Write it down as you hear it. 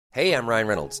Hey, I'm Ryan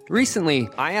Reynolds. Recently,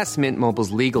 I asked Mint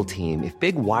Mobile's legal team if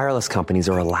big wireless companies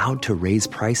are allowed to raise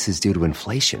prices due to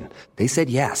inflation. They said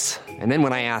yes. And then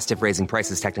when I asked if raising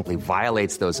prices technically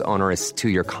violates those onerous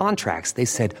two-year contracts, they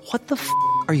said, "What the f***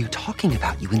 are you talking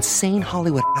about, you insane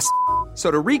Hollywood ass?" So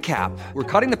to recap, we're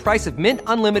cutting the price of Mint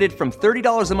Unlimited from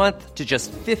 $30 a month to just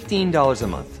 $15 a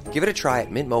month. Give it a try at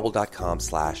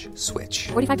mintmobile.com/switch.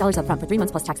 $45 up front for 3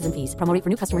 months plus taxes and fees. Promo rate for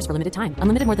new customers for limited time.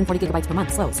 Unlimited more than 40 gigabytes per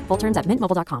month. Slows full terms at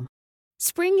mintmobile.com.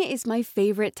 Spring is my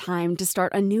favorite time to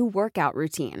start a new workout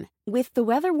routine. With the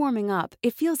weather warming up,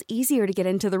 it feels easier to get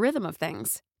into the rhythm of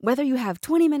things. Whether you have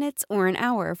 20 minutes or an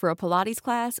hour for a Pilates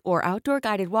class or outdoor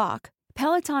guided walk,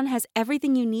 Peloton has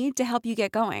everything you need to help you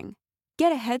get going.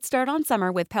 Get a head start on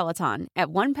summer with Peloton at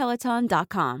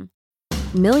onepeloton.com.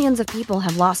 Millions of people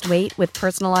have lost weight with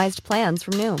personalized plans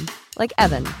from Noom. Like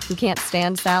Evan, who can't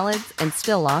stand salads and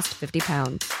still lost 50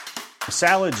 pounds.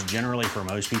 Salads generally for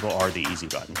most people are the easy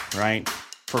button, right?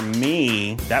 For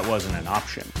me, that wasn't an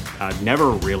option. I never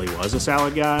really was a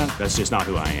salad guy. That's just not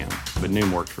who I am. But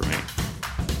Noom worked for me.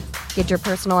 Get your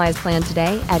personalized plan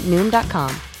today at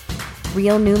Noom.com.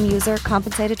 Real Noom user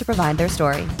compensated to provide their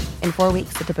story. In 4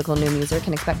 weeks, the typical Noom user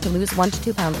can expect to lose 1 to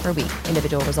 2 pounds per week.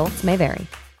 Individual results may vary.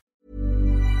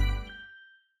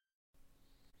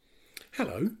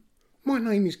 Hello, my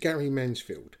name is Gary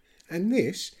Mansfield, and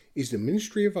this is the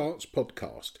Ministry of Arts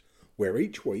podcast, where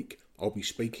each week I'll be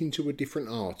speaking to a different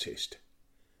artist.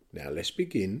 Now let's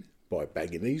begin by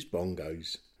bagging these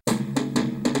bongos.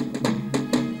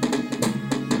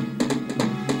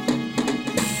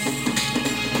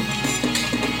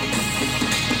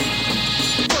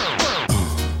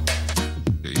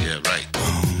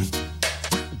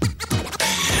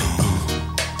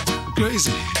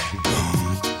 Crazy.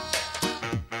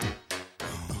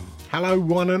 Hello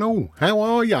one and all, how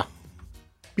are ya?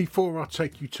 Before I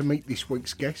take you to meet this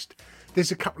week's guest,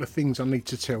 there's a couple of things I need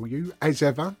to tell you. As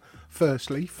ever,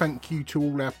 firstly, thank you to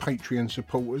all our Patreon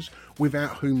supporters,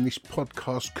 without whom this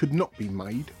podcast could not be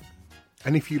made.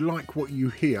 And if you like what you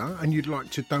hear and you'd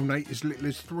like to donate as little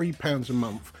as £3 a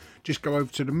month, just go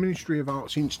over to the Ministry of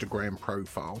Arts Instagram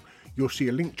profile. You'll see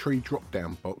a Linktree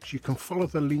drop-down box. You can follow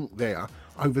the link there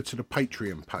over to the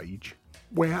Patreon page,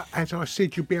 where, as I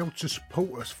said, you'll be able to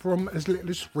support us from as little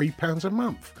as £3 a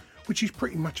month, which is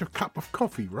pretty much a cup of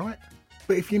coffee, right?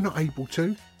 But if you're not able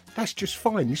to, that's just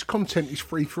fine. This content is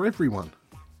free for everyone.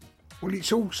 Well,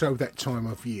 it's also that time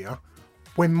of year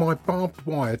when my barbed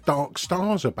wire dark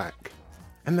stars are back,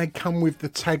 and they come with the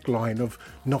tagline of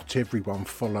 "Not everyone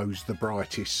follows the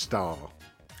brightest star,"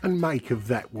 and make of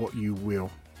that what you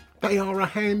will. They are a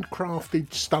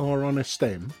handcrafted star on a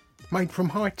stem made from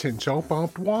high tensile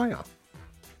barbed wire.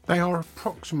 They are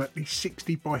approximately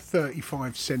 60 by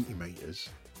 35 centimetres.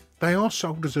 They are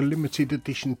sold as a limited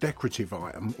edition decorative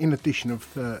item in edition of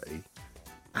 30.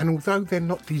 And although they're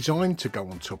not designed to go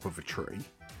on top of a tree,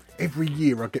 every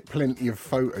year I get plenty of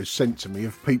photos sent to me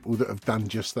of people that have done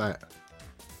just that.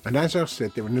 And as I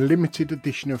said, they're in a limited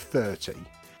edition of 30.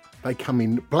 They come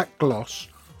in black gloss,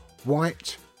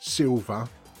 white, silver,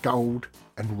 gold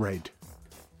and red.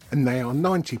 And they are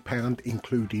 £90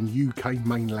 including UK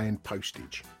mainland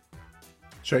postage.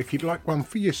 So if you'd like one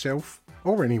for yourself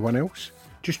or anyone else,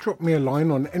 just drop me a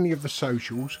line on any of the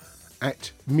socials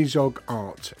at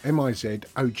Mizogart,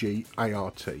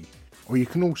 Mizogart, or you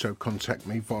can also contact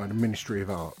me via the Ministry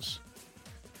of Arts.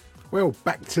 Well,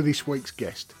 back to this week's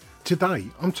guest.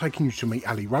 Today I'm taking you to meet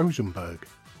Ali Rosenberg.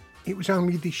 It was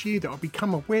only this year that I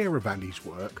become aware of Ali's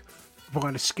work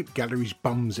via the Skip Gallery's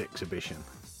Bums exhibition.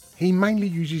 He mainly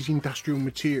uses industrial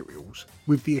materials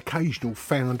with the occasional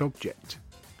found object.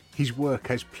 His work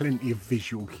has plenty of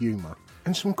visual humour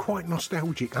and some quite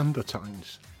nostalgic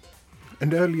undertones.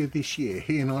 And earlier this year,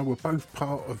 he and I were both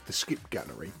part of the Skip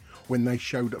Gallery when they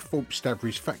showed at Thorpe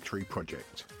Stavry's factory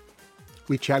project,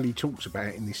 which Ali talks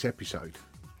about in this episode.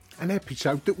 An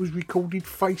episode that was recorded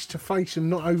face to face and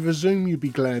not over Zoom, you'd be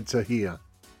glad to hear.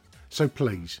 So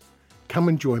please, come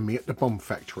and join me at the Bomb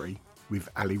Factory with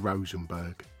Ali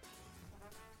Rosenberg.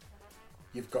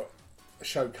 You've got a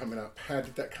show coming up. How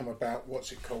did that come about?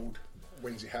 What's it called?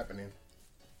 When's it happening?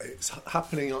 It's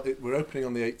happening. We're opening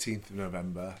on the 18th of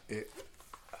November. It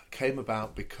came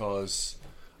about because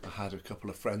I had a couple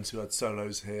of friends who had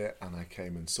solos here, and I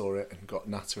came and saw it and got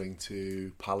nattering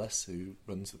to Palace, who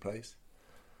runs the place.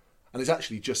 And it's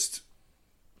actually just,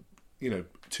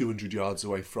 200 yards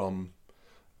away from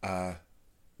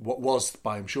what was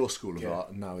Byam Shaw School of Art,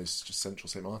 and now is just Central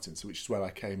St Martin's, which is where I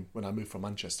came when I moved from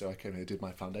Manchester. I came here, did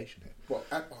my foundation here. What,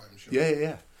 at Byam Shaw?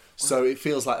 Yeah. So it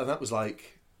feels like, and that was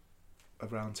like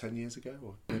around 10 years ago,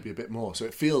 or maybe a bit more. So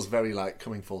it feels very like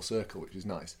coming full circle, which is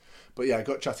nice. But yeah, I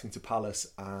got chatting to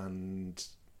Palace and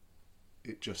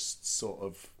it just sort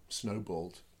of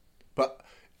snowballed. But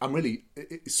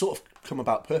it's sort of come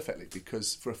about perfectly,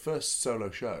 because for a first solo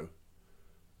show,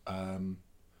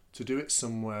 to do it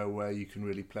somewhere where you can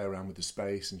really play around with the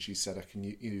space, and she said I can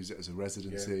use it as a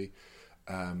residency,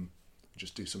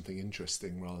 just do something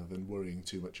interesting rather than worrying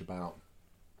too much about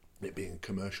it being a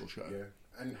commercial show. Yeah.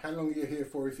 And how long are you here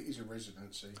for if it is a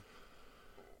residency?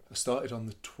 I started on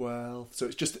the 12th, so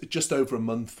it's just over a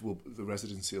month. The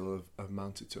residency will have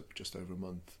mounted to just over a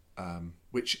month,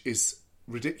 which is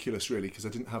ridiculous, really, because I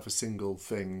didn't have a single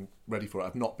thing ready for it.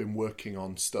 I've not been working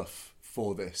on stuff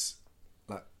for this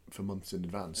for months in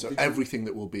advance. So everything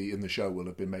that will be in the show will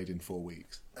have been made in 4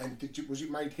 weeks. And was it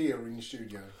made here or in the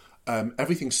studio?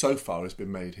 Everything so far has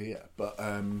been made here, but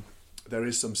there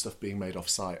is some stuff being made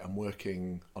off-site. I'm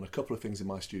working on a couple of things in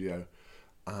my studio,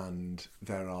 and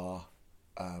there are...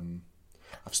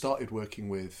 I've started working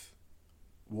with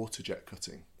water jet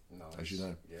cutting, as you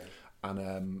know. Yeah.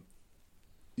 And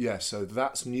so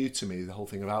that's new to me, the whole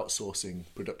thing of outsourcing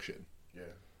production. Yeah.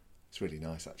 It's really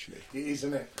nice, actually. It is,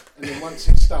 isn't it? And then once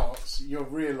it starts, you'll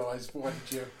realise, why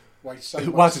did you waste so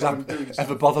much time doing something?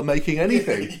 Ever bother making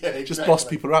anything? Yeah, exactly. Just boss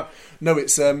people around. No,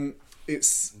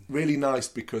 it's really nice,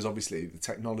 because obviously the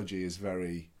technology is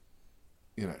very,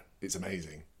 it's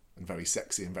amazing and very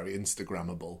sexy and very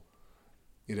Instagrammable.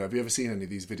 Have you ever seen any of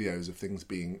these videos of things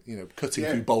being, cutting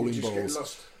through bowling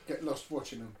balls? Get lost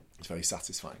watching them. It's very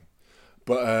satisfying.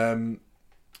 But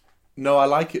no, I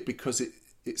like it because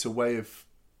it's a way of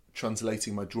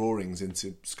translating my drawings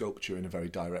into sculpture in a very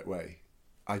direct way.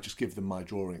 I just give them my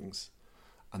drawings,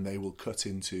 and they will cut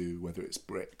into whether it's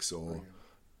bricks or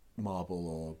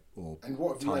marble or And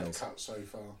what have tiles. You had cut so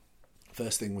far?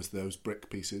 First thing was those brick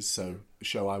pieces. So the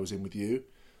show I was in with you,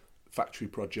 factory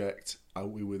project.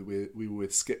 We were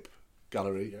with Skip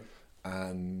Gallery,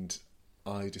 and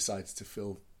I decided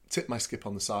to tip my skip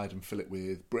on the side and fill it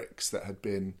with bricks that had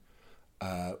been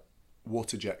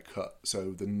water jet cut.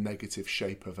 So the negative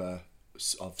shape of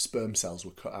sperm cells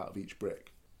were cut out of each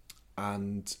brick,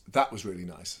 and that was really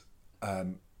nice.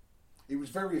 It was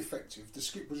very effective. The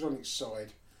skip was on its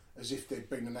side as if there'd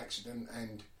been an accident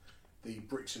and the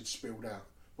bricks had spilled out.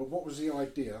 But what was the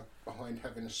idea behind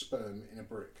having a sperm in a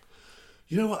brick?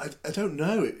 You know what? I don't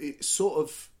know. It sort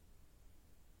of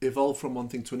evolved from one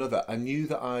thing to another. I knew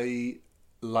that I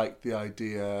liked the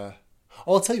idea...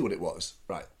 Oh, I'll tell you what it was.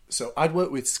 Right. So I'd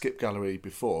worked with Skip Gallery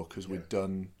before, because we'd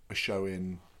done a show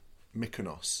in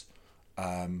Mykonos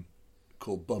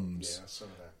called Bums. Yeah, I saw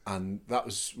that. And that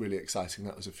was really exciting.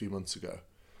 That was a few months ago.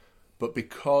 But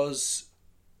because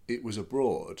it was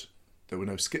abroad, there were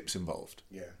no skips involved,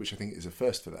 which I think is a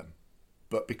first for them.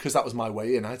 But because that was my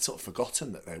way in, I'd sort of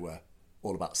forgotten that they were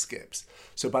all about skips.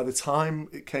 So by the time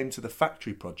it came to the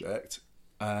factory project,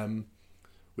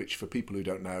 which for people who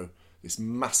don't know, this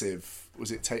massive,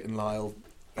 was it Tate and Lyle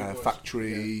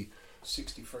factory?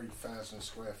 63,000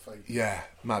 square feet. Yeah,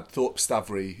 mad. Thorpe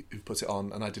Stavry, who put it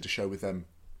on, and I did a show with them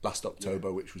last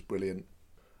October, which was brilliant.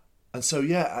 And so,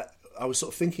 I was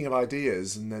sort of thinking of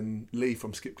ideas, and then Lee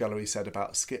from Skip Gallery said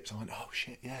about skips. I went, oh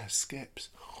shit, yeah, skips.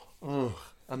 Oh.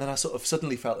 And then I sort of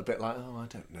suddenly felt a bit like, I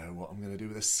don't know what I'm going to do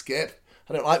with a skip.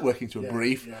 I don't like working to a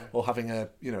brief or having a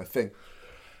thing.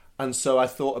 And so I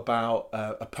thought about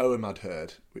a poem I'd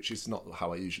heard, which is not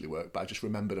how I usually work, but I just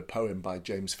remembered a poem by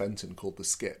James Fenton called The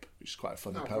Skip, which is quite a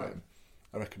funny poem. Right.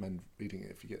 I recommend reading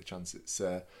it if you get a chance. It's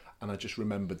and I just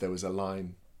remembered there was a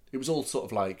line. It was all sort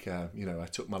of like, I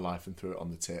took my life and threw it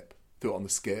on the tip, threw it on the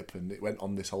skip, and it went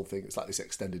on this whole thing. It's like this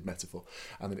extended metaphor.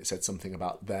 And then it said something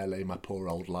about, there lay my poor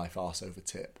old life, arse over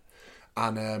tip.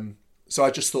 And so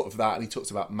I just thought of that, and he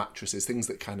talked about mattresses, things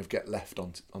that kind of get left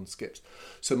on skips.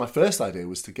 So my first idea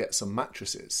was to get some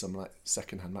mattresses, some like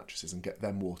second-hand mattresses, and get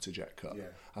them water jet cut. Yeah.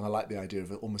 And I like the idea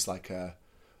of it almost like a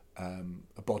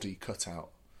body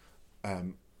cutout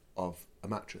of a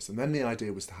mattress. And then the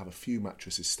idea was to have a few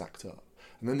mattresses stacked up.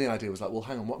 And then the idea was like, well,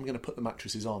 hang on, what am I going to put the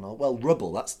mattresses on? Well,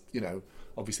 rubble, that's,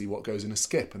 obviously what goes in a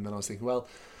skip. And then I was thinking, well,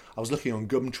 I was looking on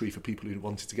Gumtree for people who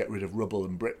wanted to get rid of rubble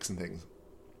and bricks and things.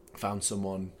 I found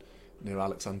someone near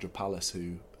Alexandra Palace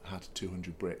who had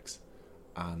 200 bricks,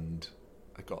 and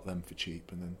I got them for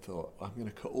cheap, and then thought, I'm going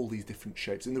to cut all these different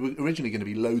shapes. And there were originally going to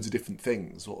be loads of different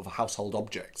things, sort of household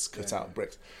objects cut out of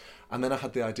bricks. And then I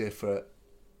had the idea for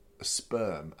a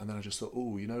sperm, and then I just thought,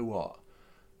 oh, you know what?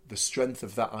 The strength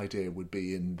of that idea would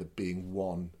be in the being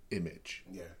one image.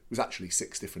 Yeah. It was actually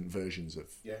 6 different versions of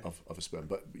a sperm,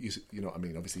 but you know what I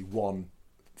mean? Obviously one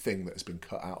thing that has been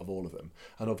cut out of all of them.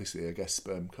 And obviously I guess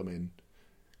sperm come in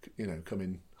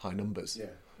high numbers. Yeah.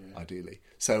 ideally.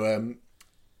 So in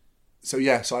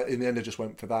the end I just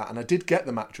went for that, and I did get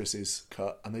the mattresses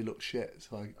cut, and they looked shit.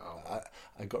 So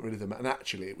I got rid of them, and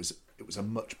actually it was a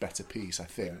much better piece, I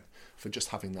think, for just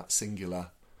having that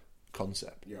singular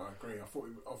concept. Yeah, I agree. I thought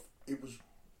it was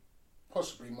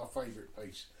possibly my favourite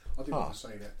piece. I didn't want to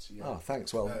say that to you. Oh,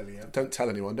 thanks. Well, earlier. Don't tell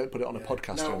anyone. Don't put it on a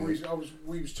podcast. No,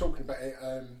 we was talking about it.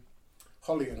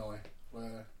 Holly and I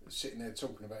were sitting there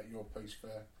talking about your piece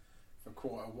for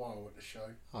quite a while at the show.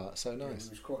 Oh, that's so nice. Yeah, we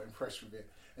was quite impressed with it.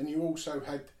 And you also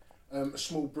had a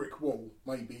small brick wall,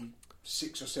 maybe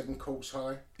 6 or 7 calls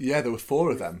high. Yeah, there were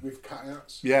 4 of them with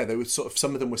cutouts. Yeah, they were sort of,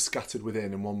 some of them were scattered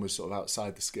within, and one was sort of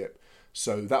outside the skip.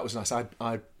 So that was nice.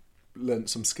 I learnt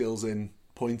some skills in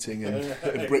pointing and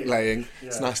bricklaying. Yeah.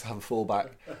 It's nice to have a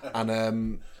fallback,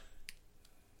 and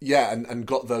and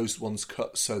got those ones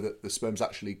cut so that the sperms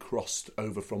actually crossed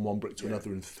over from one brick to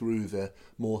another and through the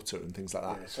mortar and things like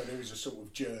that. Yeah, so there was a sort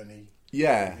of journey.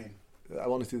 Yeah, I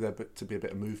wanted there to be a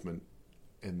bit of movement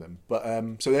in them. But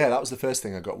that was the first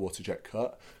thing I got waterjet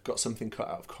cut. Got something cut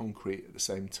out of concrete at the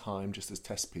same time, just as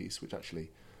test piece, which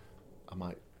actually I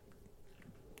might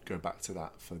go back to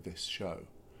that for this show.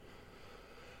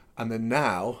 And then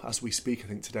now, as we speak, I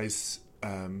think today's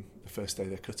the first day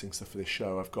they're cutting stuff for this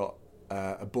show. I've got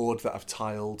a board that I've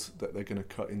tiled that they're going to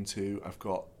cut into. I've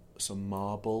got some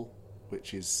marble,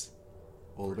 which is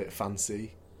all a bit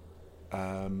fancy.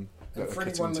 And for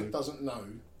anyone that doesn't know,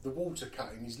 the water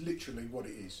cutting is literally what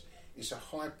it is. It's a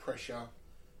high pressure,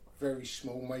 very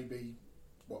small, maybe,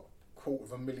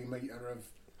 1/4 millimetre of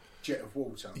jet of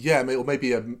water. Yeah, or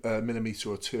maybe a millimetre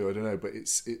or 2, I don't know, but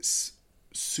it's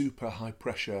super high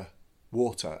pressure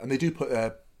water. And they do put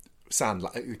sand,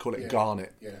 like they call it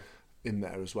garnet, in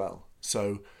there as well.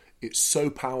 So it's so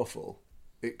powerful,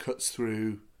 it cuts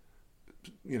through,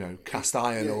 cast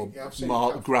iron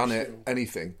or granite,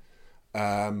 anything.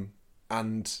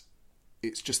 And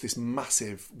it's just this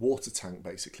massive water tank,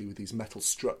 basically, with these metal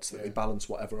struts that they balance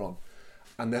whatever on.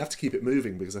 And they have to keep it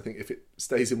moving, because I think if it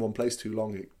stays in one place too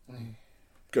long, it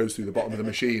goes through the bottom of the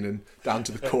machine and down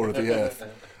to the core of the earth.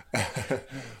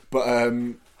 But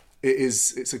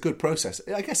it's a good process.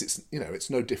 I guess it's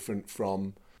no different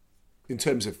from, in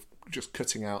terms of just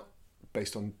cutting out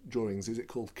based on drawings. Is it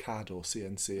called CAD or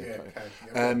CNC? Yeah,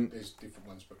 CAD. There's different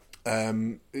ones, but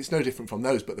it's no different from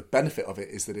those. But the benefit of it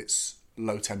is that it's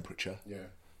low temperature. Yeah.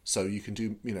 So you can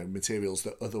do materials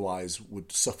that otherwise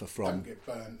would suffer from. Don't get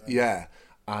burnt. Yeah,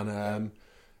 and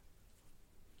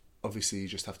obviously you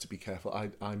just have to be careful.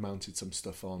 I mounted some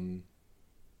stuff on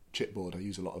chipboard. I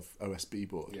use a lot of OSB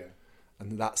board. Yeah.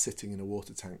 And that's sitting in a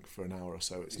water tank for an hour or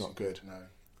so. It's not good.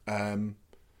 No.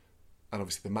 And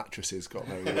obviously the mattresses got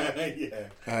very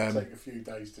take a few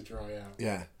days to dry out.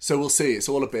 Yeah. So we'll see. It's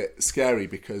all a bit scary,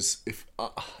 because if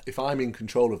I'm in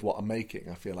control of what I'm making,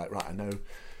 I feel like, right, I know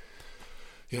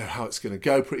how it's going to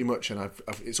go pretty much, and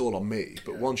it's all on me.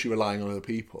 But once you're relying on other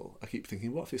people, I keep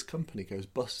thinking, what if this company goes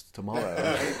bust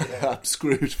tomorrow? I'm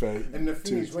screwed for. And the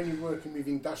thing is, when you're working with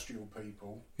industrial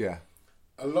people,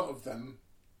 a lot of them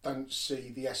don't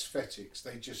see the aesthetics;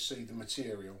 they just see the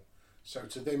material. So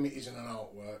to them, it isn't an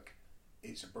artwork;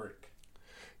 it's a brick.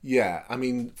 Yeah, I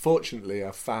mean, fortunately,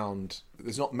 I've found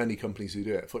there's not many companies who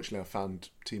do it. Fortunately, I've found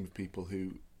a team of people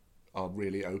who are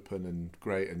really open and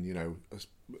great, and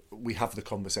we have the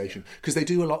conversation, because they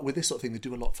do a lot with this sort of thing. They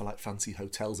do a lot for like fancy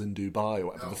hotels in Dubai or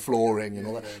whatever, the flooring and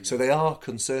all that. So they are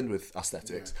concerned with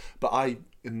aesthetics. But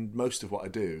in most of what I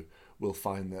do, will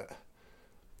find that,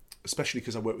 especially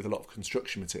because I work with a lot of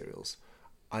construction materials,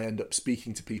 I end up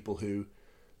speaking to people who,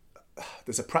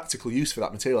 there's a practical use for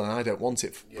that material, and I don't want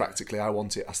it practically, I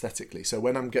want it aesthetically. So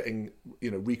when I'm getting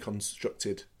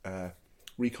reconstructed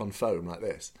recon foam like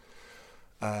this,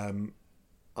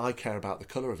 I care about the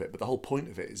colour of it, but the whole point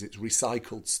of it is it's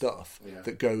recycled stuff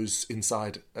that goes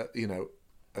inside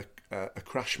a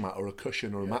crash mat or a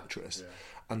cushion or a mattress.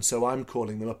 And so I'm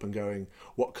calling them up and going,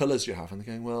 what colours do you have? And they're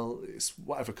going, well, it's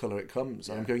whatever colour it comes.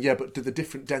 And I'm going, but do the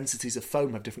different densities of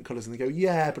foam have different colours? And they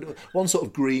go, but one sort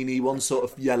of greeny, one sort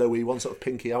of yellowy, one sort of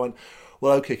pinky. I went,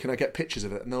 well, okay, can I get pictures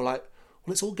of it? And they're like,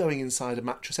 well, it's all going inside a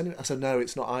mattress anyway. I said, no,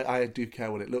 it's not. I do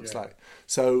care what it looks like.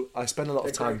 So I spend a lot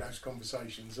of time. Those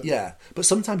conversations. But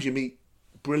sometimes you meet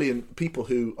brilliant people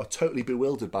who are totally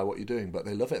bewildered by what you're doing, but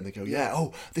they love it, and they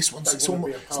go, this one's it's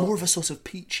more of a sort of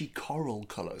peachy coral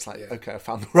colour. It's like, okay, I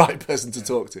found the right person to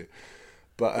talk to.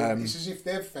 But it's as if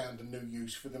they've found a new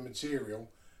use for the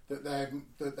material that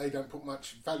they don't put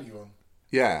much value on.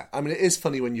 Yeah, I mean, it is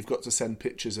funny when you've got to send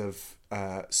pictures of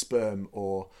sperm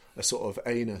or a sort of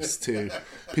anus to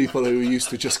people who are used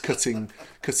to just cutting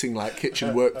like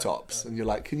kitchen worktops, and you're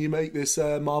like, can you make this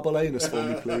marble anus for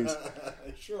me, please?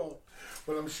 Sure.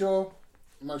 Well, I'm sure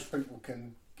most people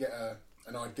can get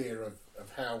an idea of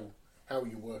how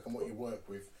you work and what you work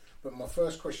with. But my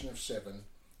first question of 7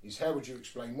 is, how would you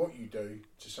explain what you do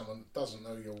to someone that doesn't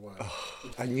know your work?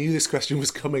 Oh, I knew this question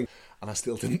was coming, and I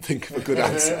still didn't think of a good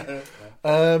answer.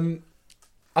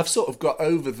 I've sort of got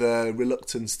over the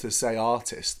reluctance to say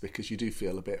artist, because you do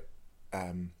feel a bit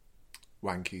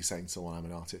wanky saying to someone I'm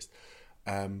an artist.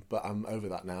 But I'm over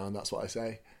that now, and that's what I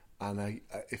say. And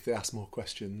if they ask more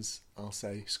questions, I'll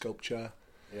say sculpture.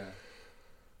 Yeah.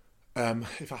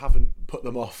 If I haven't put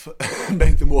them off,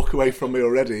 made them walk away from me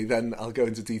already, then I'll go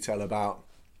into detail about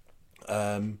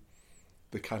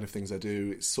the kind of things I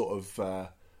do. It's sort of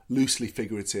loosely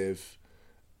figurative,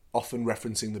 often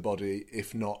referencing the body,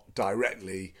 if not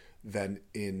directly, then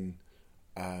in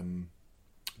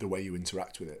the way you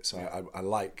interact with it. So I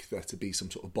like there to be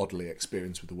some sort of bodily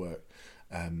experience with the work.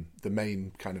 The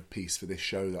main kind of piece for this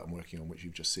show that I'm working on, which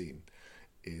you've just seen,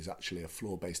 is actually a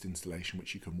floor-based installation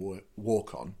which you can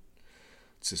walk on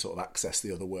to sort of access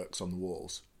the other works on the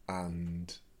walls.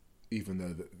 And even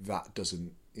though that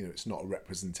doesn't, it's not a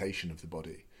representation of the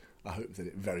body, I hope that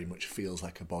it very much feels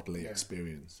like a bodily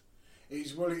experience. It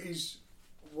is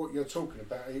what you're talking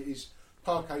about. It is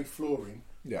parquet flooring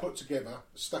put together,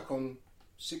 stuck on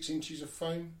 6 inches of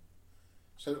foam,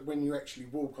 so that when you actually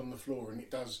walk on the floor and it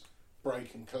does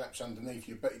break and collapse underneath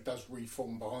you, but it does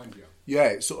reform behind you. Yeah,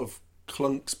 it sort of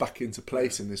clunks back into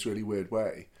place in this really weird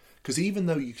way. Because even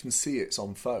though you can see it's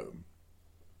on foam,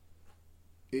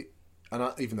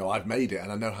 even though I've made it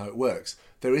and I know how it works,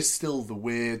 there is still the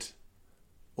weird,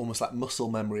 almost like muscle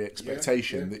memory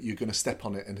expectation that you're going to step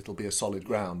on it and it'll be a solid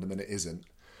ground, and then it isn't.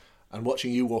 And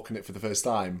watching you walk on it for the first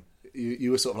time, you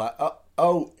were sort of like,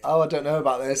 oh, I don't know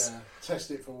about this. Yeah,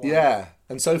 test it for one. Yeah,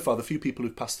 and so far the few people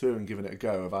who've passed through and given it a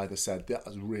go have either said, that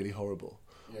was really horrible,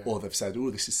 or they've said,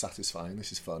 oh, this is satisfying,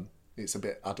 this is fun. It's a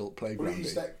bit adult playgroundy. Well, it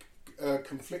is that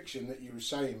confliction that you were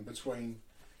saying between,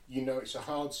 it's a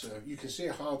hard surface. You can see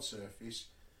a hard surface,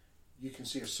 you can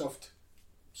see a soft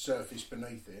surface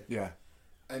beneath it. Yeah.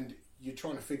 And you're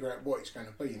trying to figure out what it's going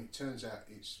to be, and it turns out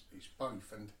it's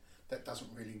both, and that doesn't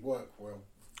really work well.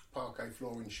 Parquet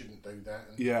flooring shouldn't do that,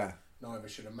 and neither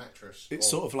should a mattress. It's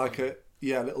sort of like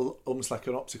almost like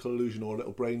an optical illusion or a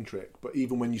little brain trick. But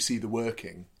even when you see the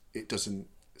working, it doesn't.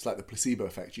 It's like the placebo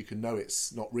effect. You can know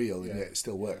it's not real, and yet it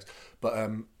still works. But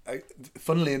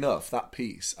funnily enough, that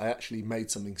piece, I actually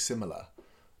made something similar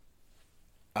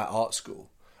at art school.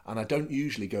 And I don't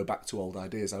usually go back to old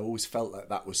ideas. I always felt like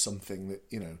that was something that,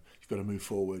 you've got to move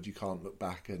forward. You can't look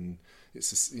back, and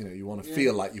it's just, you want to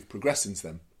feel like you've progressed into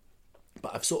them.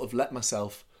 But I've sort of let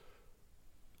myself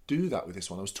do that with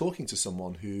this one. I was talking to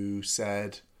someone who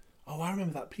said, oh, I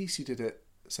remember that piece you did at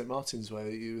St Martin's where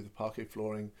you with the parquet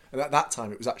flooring. And at that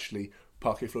time, it was actually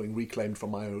parquet flooring reclaimed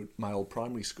from my old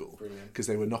primary school, because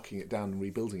they were knocking it down and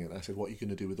rebuilding it. And I said, what are you going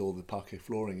to do with all the parquet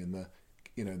flooring in the,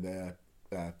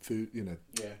 food,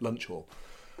 lunch hall?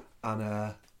 And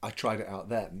I tried it out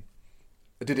then.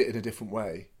 I did it in a different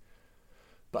way,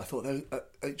 but I thought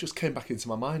it just came back into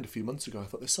my mind a few months ago. I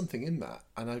thought there's something in that,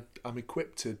 and I'm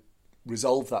equipped to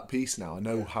resolve that piece now. I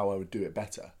know how I would do it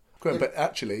better. But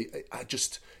actually,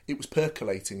 it was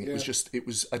percolating. It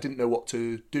was I didn't know what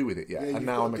to do with it yet, and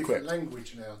now I'm equipped.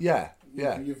 Language now. Yeah.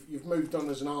 You've moved on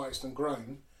as an artist and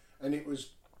grown, and it was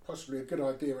possibly a good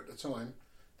idea at the time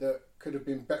that could have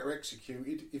been better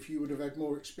executed if you would have had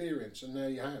more experience, and now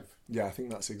you have. Yeah, I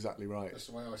think that's exactly right. That's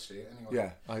the way I see it,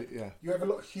 anyway. Yeah, You have a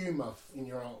lot of humour in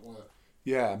your artwork.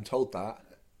 Yeah, I'm told that.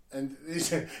 And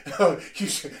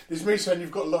there's me saying you've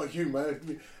got a lot of humour,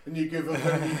 and you give a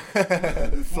very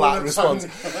flat response.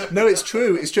 No, it's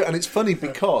true, and it's funny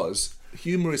because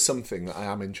humour is something that I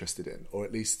am interested in, or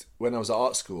at least when I was at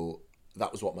art school,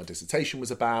 that was what my dissertation was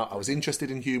about. I was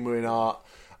interested in humour in art.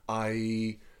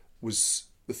 I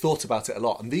thought about it a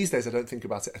lot, and these days I don't think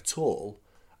about it at all,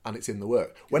 and it's in the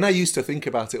work. When I used to think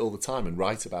about it all the time and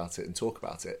write about it and talk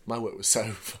about it, my work was so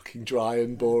fucking dry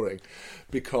and boring,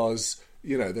 because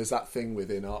there's that thing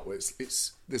within art where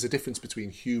there's a difference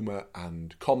between humour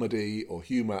and comedy, or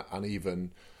humour and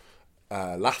even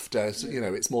laughter. So,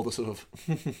 it's more the sort of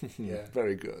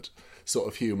very good sort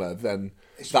of humour than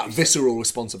that visceral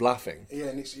response of laughing. Yeah,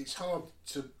 and it's hard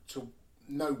to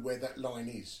know where that line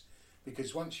is,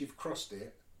 because once you've crossed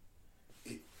it,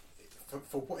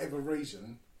 for whatever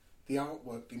reason, the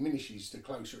artwork diminishes the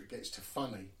closer it gets to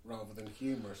funny rather than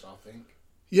humorous, I think.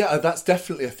 Yeah, that's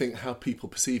definitely, I think, how people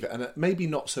perceive it. And maybe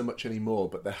not so much anymore,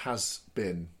 but there has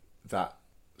been that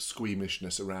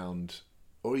squeamishness around,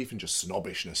 or even just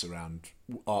snobbishness around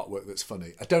artwork that's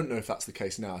funny. I don't know if that's the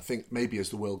case now. I think maybe as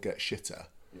the world gets shitter,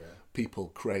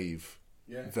 people crave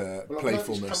the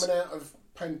playfulness. It's coming out of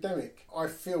pandemic, I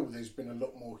feel there's been a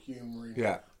lot more humour in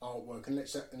artwork,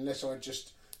 unless I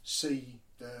just see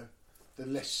the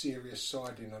less serious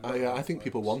side in a lot. I think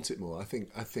people want it more. I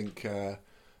think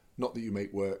not that you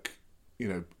make work,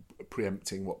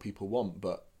 preempting what people want,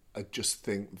 but I just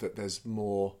think that there's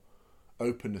more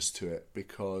openness to it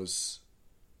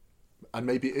and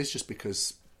maybe it is just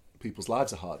because people's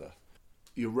lives are harder.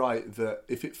 You're right that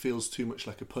if it feels too much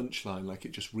like a punchline, like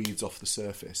it just reads off the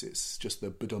surface, it's just the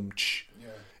badum-ch. Yeah.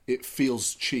 It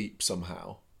feels cheap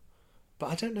somehow. But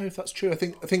I don't know if that's true. I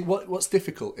think what's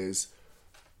difficult is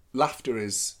laughter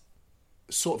is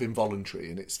sort of involuntary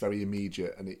and it's very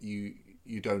immediate and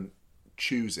you don't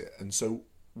choose it. And so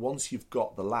once you've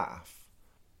got the laugh,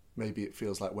 maybe it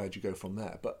feels like where'd you go from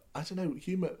there? But I don't know,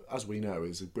 humour, as we know,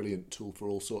 is a brilliant tool for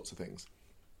all sorts of things.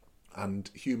 And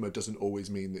humour doesn't always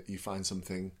mean that you find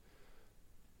something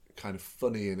kind of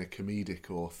funny in a comedic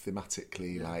or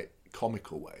thematically like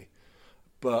comical way.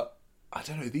 But I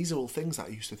don't know, these are all things that I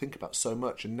used to think about so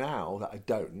much, and now that I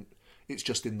don't, it's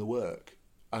just in the work.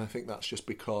 And I think that's just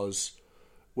because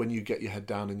when you get your head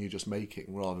down and you're just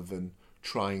making, rather than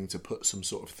trying to put some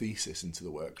sort of thesis into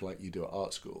the work like you do at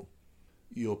art school,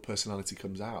 your personality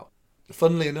comes out.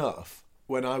 Funnily enough,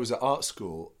 when I was at art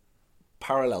school,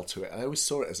 parallel to it, I always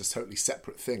saw it as a totally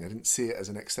separate thing. I didn't see it as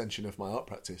an extension of my art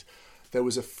practice. There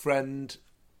was a friend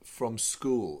from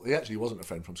school. He actually wasn't a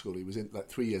friend from school. He was in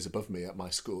 3 years above me at my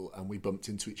school, and we bumped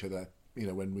into each other,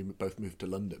 when we both moved to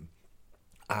London.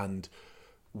 And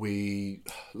we,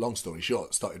 long story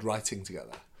short, started writing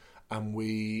together. And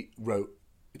we wrote,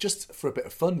 just for a bit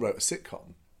of fun, wrote a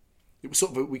sitcom. It was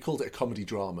sort of we called it a comedy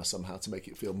drama somehow to make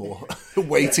it feel more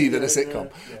weighty than a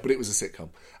sitcom, but it was a sitcom.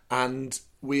 And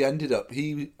we ended up,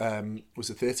 he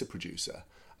was a theatre producer,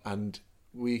 and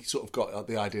we sort of got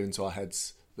the idea into our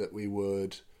heads that we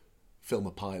would film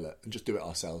a pilot and just do it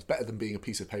ourselves. Better than being a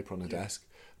piece of paper on a desk.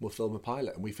 We'll film a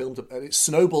pilot. And we filmed it, and it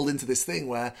snowballed into this thing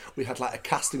where we had like a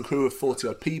cast and crew of 40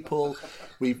 odd people.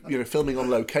 We, filming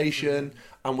on location,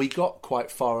 and we got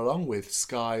quite far along with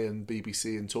Sky and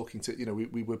BBC and talking to,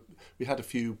 we had a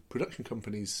few production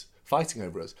companies fighting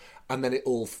over us, and then it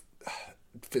all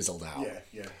fizzled out.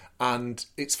 Yeah. And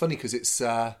it's funny because it's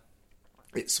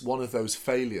one of those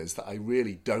failures that I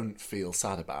really don't feel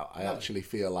sad about. I actually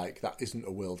feel like that isn't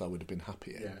a world I would have been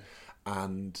happy in. Yeah.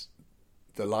 And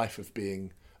the life of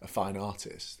being a fine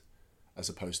artist as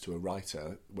opposed to a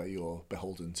writer, where you're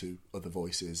beholden to other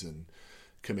voices and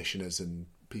commissioners and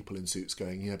people in suits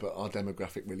going, yeah, but our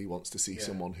demographic really wants to see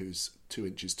someone who's 2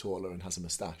 inches taller and has a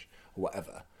moustache or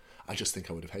whatever. I just think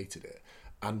I would have hated it.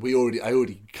 And I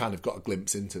already kind of got a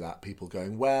glimpse into that. People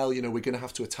going, well, we're going to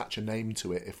have to attach a name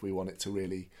to it if we want it to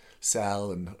really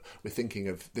sell. And we're thinking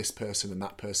of this person and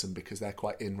that person because they're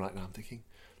quite in right now. I'm thinking,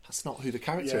 that's not who the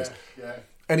character is. Yeah.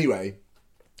 Anyway,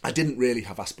 I didn't really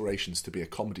have aspirations to be a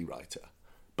comedy writer,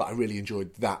 but I really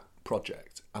enjoyed that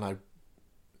project. And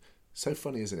so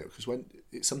funny, isn't it? Because when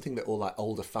it's something that all like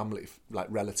older family, like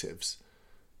relatives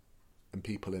and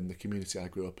people in the community I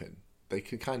grew up in, they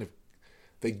can kind of,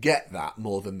 they get that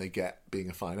more than they get being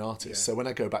a fine artist. Yeah. So when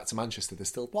I go back to Manchester, they're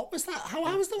still, what was that? How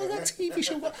was that TV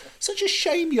show? Such a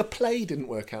shame your play didn't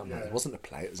work out. No, it wasn't a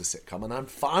play, it was a sitcom, and I'm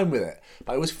fine with it.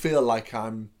 But I always feel like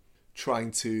I'm trying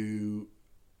to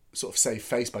sort of save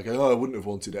face by going, I wouldn't have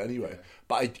wanted it anyway. Yeah.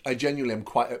 But I genuinely am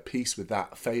quite at peace with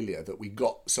that failure, that we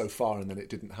got so far and then it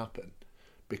didn't happen,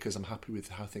 because I'm happy with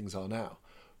how things are now.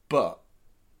 But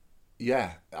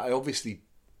yeah, I obviously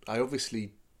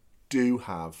do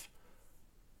have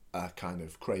a kind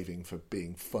of craving for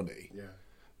being funny.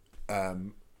 Yeah.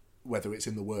 Whether it's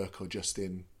in the work or just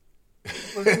in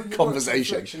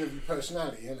conversation. It's a reflection of your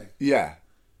personality, isn't it? Yeah.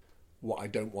 What I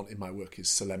don't want in my work is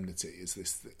solemnity, is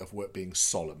this of work being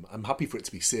solemn. I'm happy for it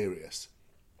to be serious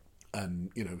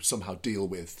and, somehow deal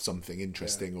with something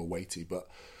interesting or weighty. But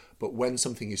when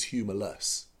something is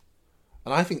humourless,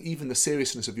 and I think even the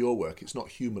seriousness of your work, it's not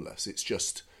humourless. It's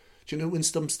just, do you know when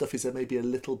some stuff is maybe a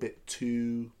little bit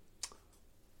too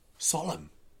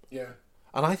solemn? Yeah.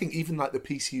 And I think even like the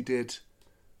piece you did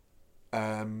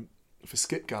for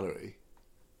Skip Gallery,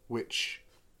 which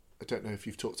I don't know if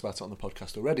you've talked about it on the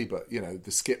podcast already, but, the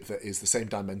skip that is the same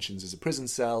dimensions as a prison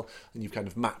cell, and you've kind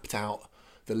of mapped out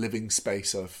the living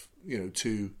space of,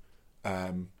 2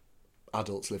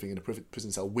 adults living in a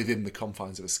prison cell within the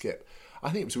confines of a skip.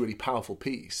 I think it was a really powerful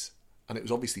piece, and it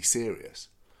was obviously serious.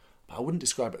 But I wouldn't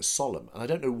describe it as solemn, and I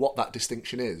don't know what that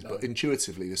distinction is, but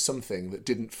intuitively there's something that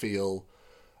didn't feel...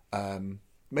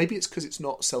 maybe it's because it's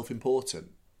not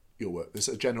self-important, your work. There's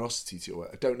a generosity to your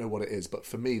work. I don't know what it is, but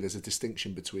for me there's a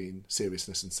distinction between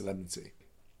seriousness and solemnity.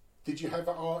 Did you have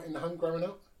art in the home growing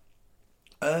up?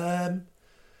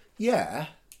 Yeah,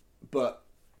 but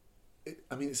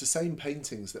it's the same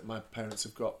paintings that my parents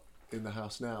have got in the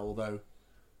house now, although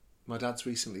my dad's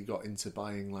recently got into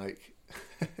buying like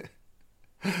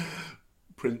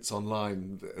prints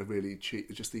online that are really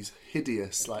cheap, just these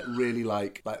hideous, like really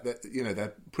like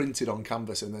they're printed on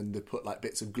canvas and then they put like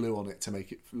bits of glue on it to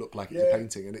make it look like it's a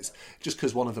painting, and it's just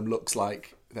because one of them looks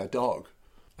like their dog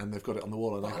and they've got it on the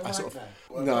wall, and I sort of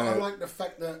I like the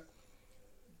fact that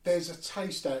there's a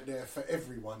taste out there for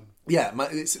everyone. Yeah,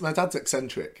 my dad's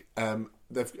eccentric. I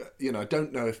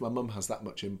don't know if my mum has that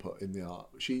much input in the art.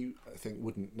 She, I think,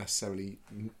 wouldn't necessarily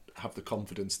have the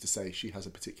confidence to say she has a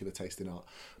particular taste in art.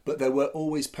 But there were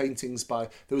always paintings by...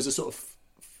 There was a sort of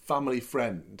family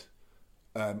friend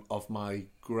of my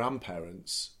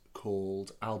grandparents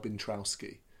called Albin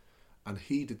Trowski, and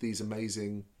he did these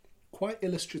amazing, quite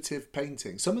illustrative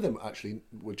paintings. Some of them actually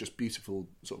were just beautiful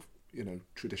sort of,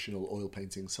 traditional oil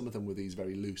paintings. Some of them were these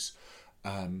very loose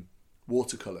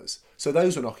watercolours. So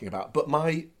those were knocking about. But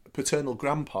my paternal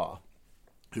grandpa,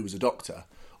 who was a doctor,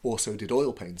 also did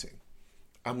oil painting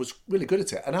and was really good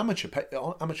at it. An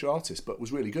amateur artist, but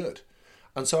was really good.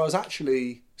 And so I was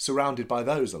actually surrounded by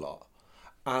those a lot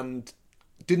and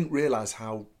didn't realise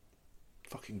how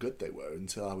fucking good they were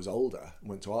until I was older and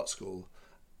went to art school.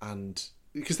 And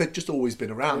because they'd just always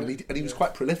been around, and he was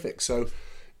quite prolific. So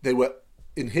they were...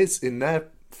 In their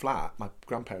flat, my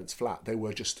grandparents' flat, they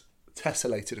were just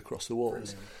tessellated across the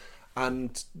walls. Brilliant.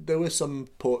 And there were some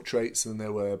portraits and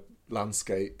there were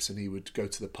landscapes, and he would go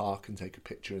to the park and take a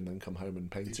picture and then come home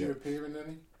and paint it. Did you appear in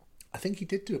any? I think he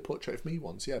did do a portrait of me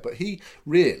once, yeah. But he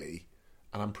really,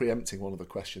 and I'm preempting one of the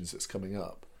questions that's coming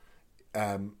up,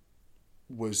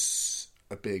 was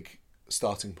a big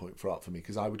starting point for art for me,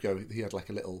 because I would go... He had like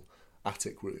a little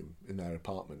attic room in their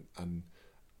apartment, and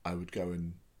I would go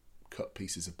and cut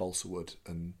pieces of balsa wood,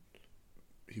 and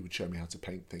he would show me how to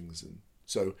paint things, and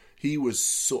so he was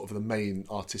sort of the main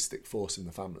artistic force in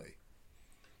the family.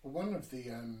 Well, one of the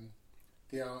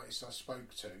artists I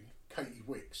spoke to, Katie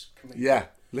Wicks, comedian, yeah,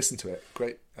 listen to it,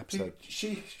 great episode.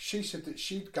 She said that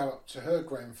she'd go up to her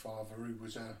grandfather, who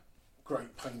was a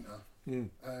great painter, and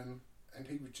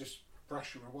he would just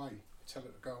brush her away, tell her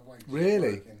to go away.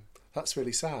 Really? That's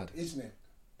really sad, isn't it?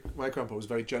 My grandpa was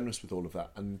very generous with all of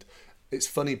that, and it's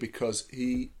funny because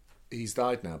he's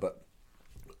died now, but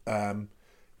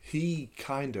he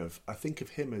kind of... I think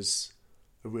of him as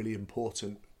a really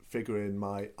important figure in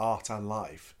my art and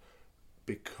life,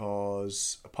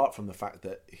 because apart from the fact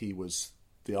that he was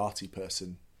the arty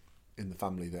person in the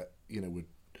family that, would...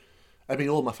 I mean,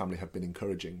 all my family have been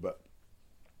encouraging, but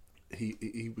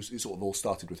it sort of all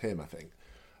started with him, I think.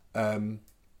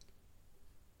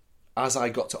 As I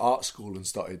got to art school and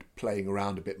started playing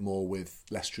around a bit more with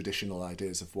less traditional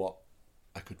ideas of what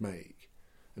I could make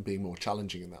and being more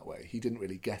challenging in that way, he didn't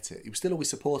really get it. He was still always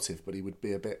supportive, but he would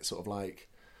be a bit sort of like,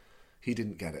 he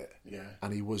didn't get it. Yeah.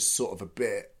 And he was sort of a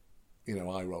bit,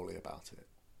 eye-rolly about it.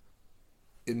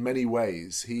 In many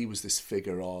ways, he was this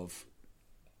figure of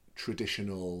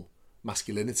traditional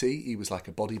masculinity. He was like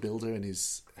a bodybuilder in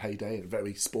his heyday, and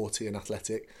very sporty and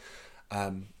athletic.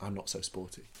 I'm not so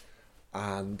sporty.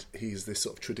 And he's this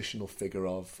sort of traditional figure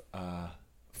of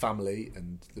family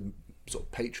and the sort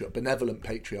of benevolent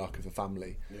patriarch of the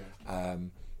family. Yeah.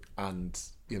 And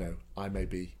I may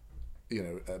be,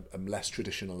 am less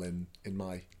traditional in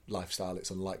my lifestyle.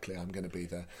 It's unlikely I'm going to be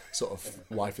the sort of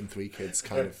wife and 3 kids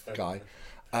kind of guy.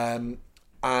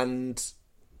 And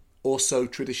also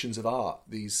traditions of art.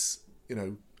 These,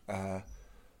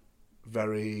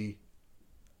 very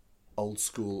old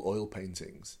school oil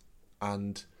paintings,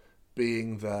 and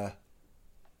being the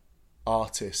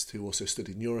artist who also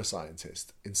studied neuroscientist,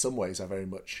 in some ways I very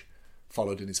much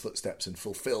followed in his footsteps and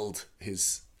fulfilled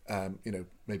his,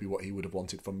 maybe what he would have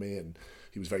wanted from me, and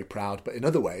he was very proud. But in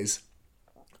other ways,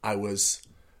 I was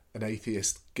an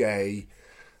atheist, gay,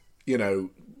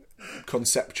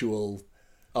 conceptual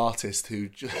artist who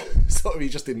he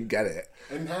just didn't get it.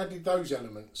 And how did those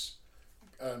elements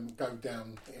go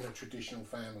down in a traditional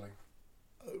family?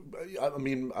 I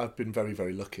mean, I've been very,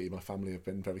 very lucky. My family have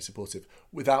been very supportive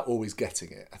without always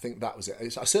getting it. I think that was it.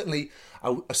 I certainly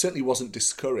wasn't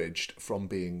discouraged from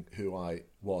being who I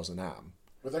was and am.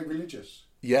 Were they religious?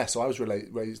 Yeah, so I was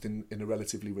raised in a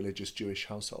relatively religious Jewish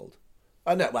household.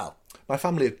 No, well, my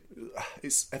family,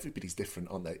 everybody's different,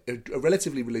 aren't they? A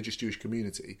relatively religious Jewish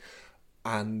community,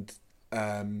 and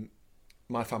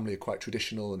my family are quite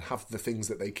traditional and have the things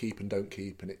that they keep and don't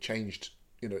keep, and it changed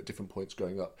at different points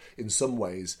growing up. In some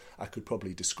ways, I could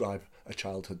probably describe a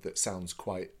childhood that sounds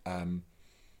quite,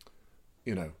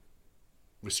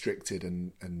 restricted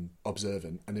and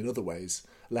observant, and in other ways,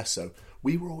 less so.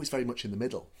 We were always very much in the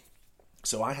middle.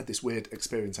 So I had this weird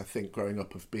experience, I think, growing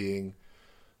up of being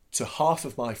to half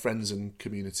of my friends and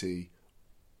community,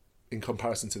 in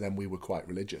comparison to them, we were quite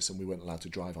religious and we weren't allowed to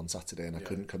drive on Saturday and I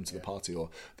couldn't come to the party, or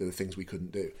there were things we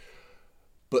couldn't do.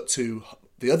 But to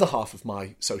the other half of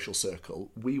my social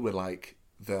circle, we were like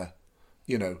the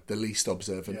least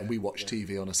observant, and we watched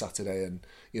TV on a Saturday, and,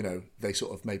 they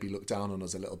sort of maybe looked down on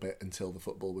us a little bit until the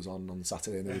football was on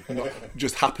Saturday, and they would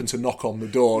just happen to knock on the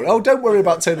door. Oh, don't worry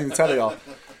about turning the telly off.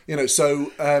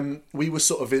 So we were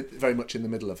sort of very much in the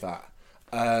middle of that.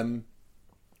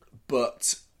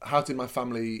 But how did my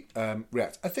family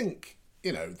react? I think,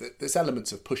 there's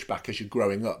elements of pushback as you're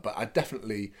growing up, but I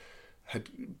definitely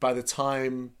had, by the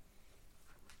time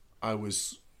I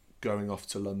was going off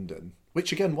to London,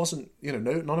 which again wasn't,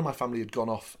 none of my family had gone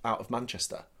off out of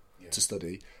Manchester to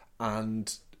study,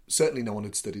 and certainly no one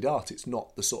had studied art. It's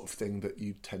not the sort of thing that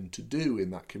you tend to do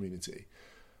in that community.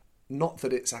 Not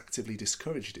that it's actively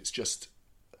discouraged, it's just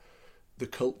the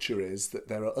culture is that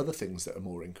there are other things that are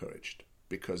more encouraged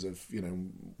because of,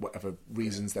 whatever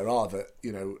reasons there are that,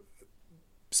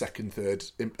 second, third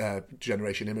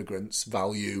generation immigrants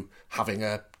value having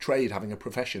a trade, having a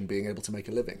profession, being able to make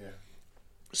a living. Yeah.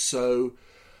 So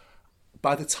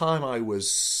by the time I was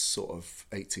sort of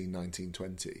 18, 19,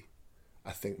 20,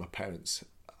 I think my parents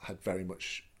had very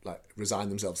much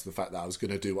resigned themselves to the fact that I was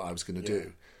going to do what I was going to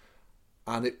do.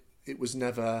 And it was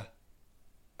never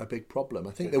a big problem.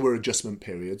 I think there were adjustment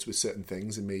periods with certain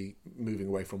things in me moving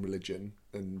away from religion,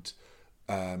 and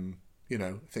I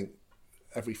think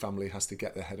every family has to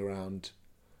get their head around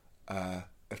a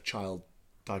child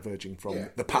diverging from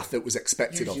the path that was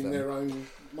expected of them. Using their own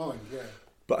mind,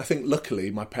 But I think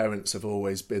luckily my parents have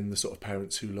always been the sort of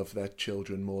parents who love their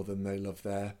children more than they love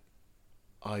their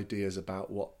ideas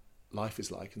about what life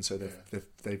is like, and so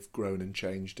they've grown and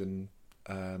changed, and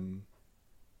I'm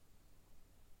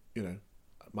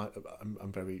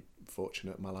very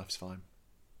fortunate. My life's fine.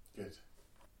 Good.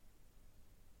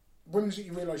 When was it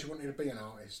you realised you wanted to be an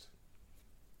artist?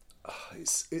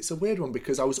 It's a weird one,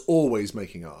 because I was always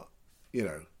making art.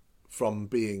 From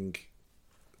being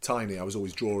tiny, I was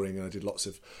always drawing, and I did lots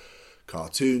of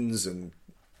cartoons, and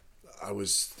I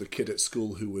was the kid at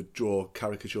school who would draw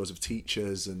caricatures of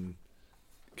teachers and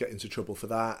get into trouble for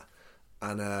that.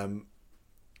 And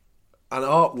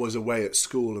art was a way at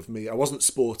school of me. I wasn't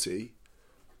sporty,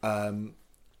 and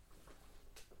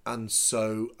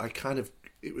so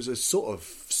it was a sort of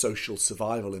social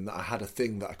survival in that I had a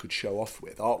thing that I could show off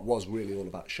with. Art was really all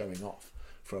about showing off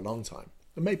for a long time,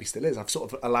 and maybe still is. I've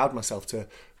sort of allowed myself to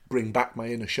bring back my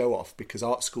inner show off because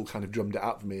art school kind of drummed it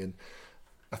out of me, and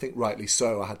I think rightly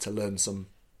so. I had to learn some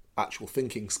actual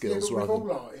thinking skills. Yeah, but with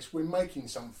all artists, we're making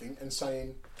something and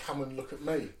saying, "Come and look at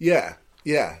me." Yeah.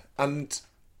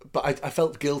 But I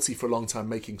felt guilty for a long time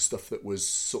making stuff that was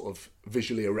sort of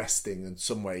visually arresting and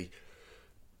some way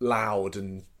loud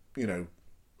and,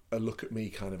 a look at me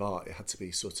kind of art. It had to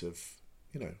be sort of,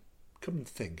 come and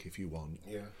think if you want.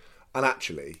 Yeah. And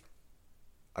actually,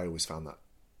 I always found that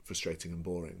frustrating and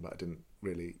boring, but I didn't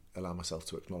really allow myself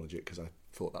to acknowledge it because I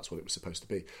thought that's what it was supposed to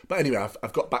be. But anyway,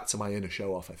 I've got back to my inner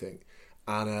show off, I think.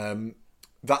 And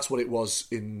that's what it was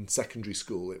in secondary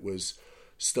school. It was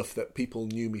stuff that people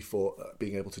knew me for,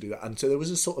 being able to do that. And so there was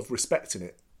a sort of respect in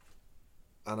it.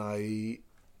 And I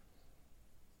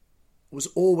was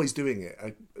always doing it.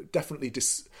 I definitely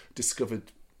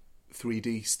discovered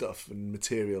 3D stuff and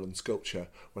material and sculpture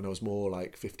when I was more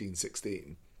like 15,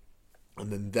 16.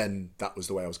 And then that was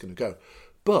the way I was going to go.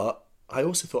 But I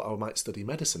also thought I might study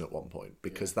medicine at one point,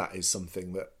 because that is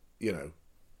something that,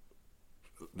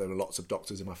 there were lots of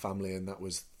doctors in my family and that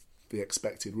was the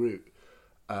expected route.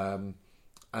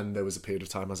 And there was a period of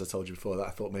time, as I told you before, that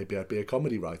I thought maybe I'd be a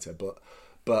comedy writer. But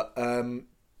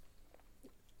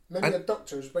maybe a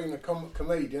doctor has been a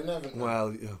comedian, haven't they?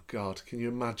 Well, oh God, can you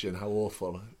imagine how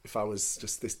awful if I was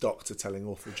just this doctor telling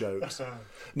awful jokes?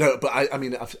 No, but I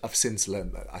mean, I've since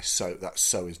learned that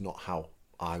that is not how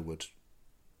I would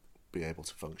be able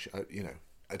to function.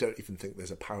 I don't even think there's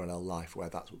a parallel life where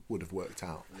that would have worked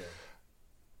out.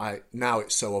 Yeah. Now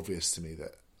it's so obvious to me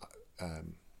that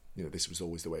this was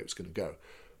always the way it was going to go.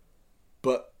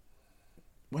 But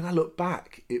when I look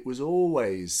back, it was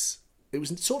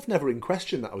sort of never in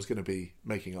question that I was going to be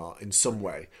making art in some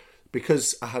way,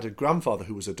 because I had a grandfather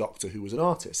who was a doctor who was an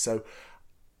artist. So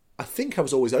I think I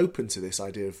was always open to this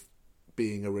idea of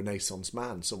being a Renaissance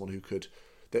man, someone who could,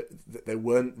 that there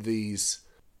weren't these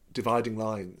dividing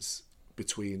lines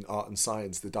between art and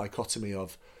science, the dichotomy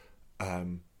of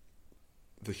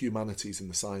the humanities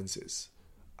and the sciences.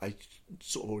 I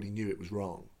sort of already knew it was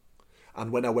wrong.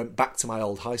 And when I went back to my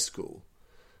old high school,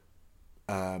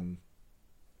 a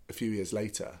few years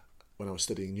later, when I was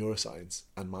studying neuroscience,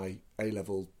 and my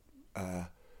A-level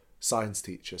science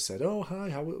teacher said, "Oh, hi,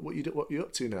 what are you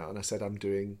up to now?" And I said, "I'm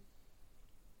doing.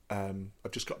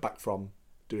 I've just got back from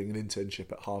doing an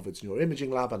internship at Harvard's neuroimaging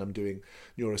lab, and I'm doing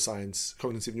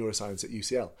cognitive neuroscience at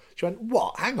UCL." She went,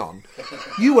 "What? Hang on,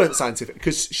 you weren't scientific,"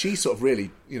 because she sort of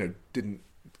really, didn't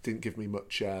give me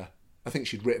much. I think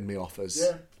she'd written me off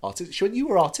as artistic. She went, "You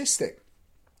were artistic."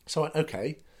 So I went,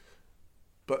 "Okay."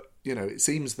 But, it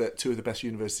seems that two of the best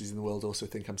universities in the world also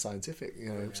think I'm scientific.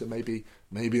 So maybe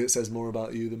it says more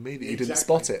about you than me that you didn't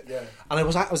spot it. Yeah. And I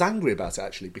was angry about it,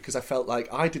 actually, because I felt like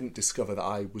I didn't discover that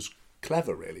I was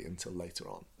clever, really, until later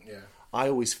on. Yeah. I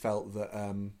always felt that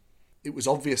it was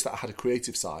obvious that I had a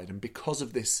creative side, and because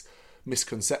of this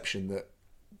misconception that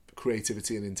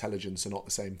creativity and intelligence are not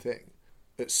the same thing,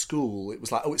 at school it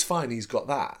was like, oh, it's fine, he's got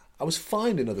that. I was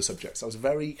fine in other subjects. I was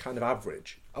very kind of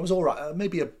average. I was all right,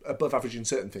 maybe above average in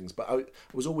certain things, but I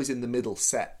was always in the middle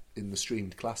set in the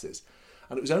streamed classes.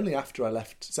 And it was only after I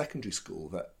left secondary school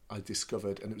that I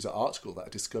discovered, and it was at art school that I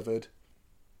discovered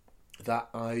that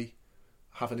I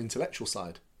have an intellectual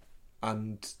side.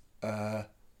 And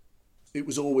it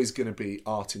was always going to be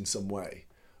art in some way,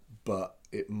 but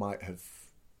it might have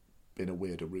been a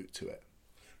weirder route to it.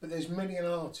 But there's many an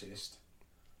artist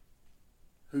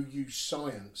who use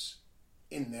science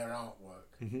in their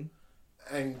artwork,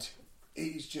 and it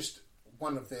is just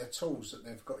one of their tools that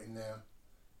they've got in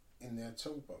their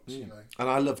toolbox. And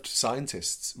I loved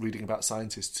reading about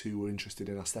scientists who were interested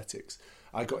in aesthetics.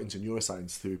 I got into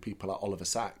neuroscience through people like Oliver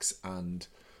Sacks and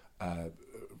a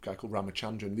guy called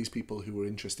Ramachandran. These people who were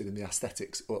interested in the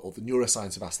aesthetics or the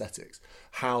neuroscience of aesthetics,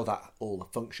 how that all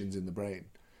functions in the brain.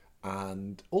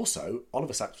 And also,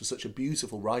 Oliver Sacks was such a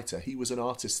beautiful writer. He was an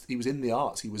artist. He was in the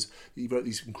arts. He wrote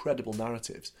these incredible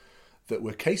narratives that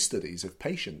were case studies of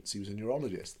patients. He was a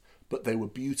neurologist, but they were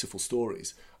beautiful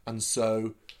stories. And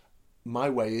so my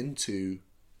way into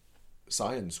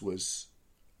science was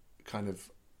kind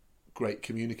of great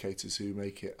communicators who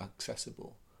make it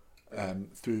accessible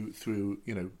through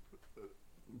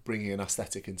bringing an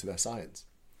aesthetic into their science.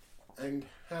 And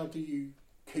how do you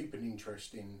keep an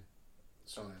interest in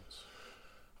science?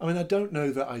 I mean, I don't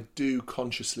know that I do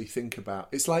consciously think about.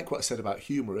 It's like what I said about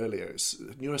humour earlier.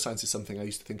 Neuroscience is something I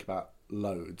used to think about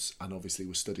loads, and obviously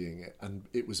was studying it. And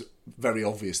it was very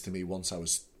obvious to me once I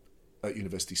was at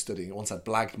university studying it, once I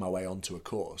blagged my way onto a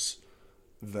course,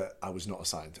 that I was not a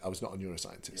scientist. I was not a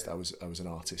neuroscientist. Yeah. I was an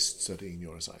artist studying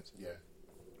neuroscience.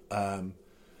 Yeah.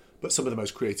 But some of the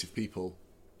most creative people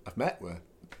I've met were,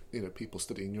 people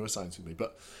studying neuroscience with me.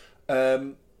 But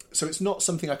so it's not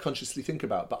something I consciously think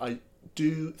about, but I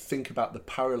do think about the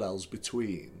parallels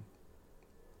between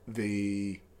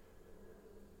the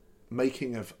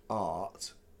making of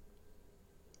art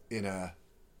in a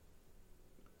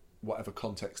whatever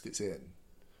context it's in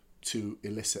to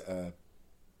elicit a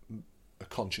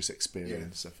conscious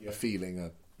experience, a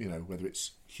feeling, whether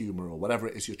it's humour or whatever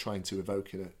it is you're trying to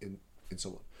evoke in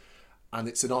someone. And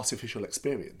it's an artificial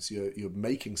experience. You're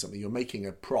making something. You're making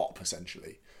a prop,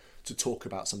 essentially, to talk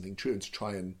about something true and to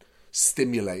try and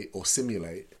stimulate or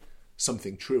simulate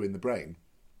something true in the brain.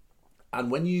 And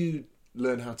when you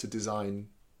learn how to design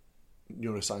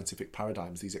neuroscientific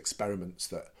paradigms, these experiments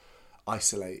that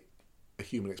isolate a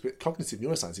human experience, cognitive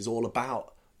neuroscience is all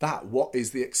about that. What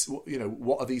is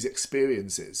what are these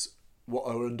experiences?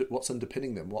 What's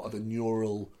underpinning them? What are the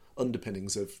neural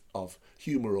underpinnings of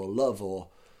humour or love or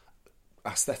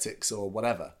aesthetics or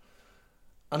whatever?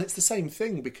 And it's the same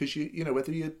thing, because you know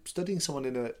whether you're studying someone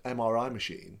in an MRI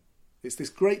machine, it's this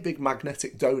great big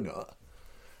magnetic donut,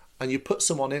 and you put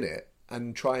someone in it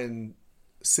and try and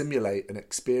simulate an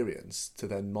experience to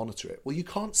then monitor it. Well, you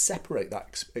can't separate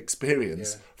that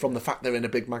experience from the fact they're in a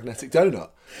big magnetic donut.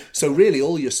 So really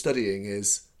all you're studying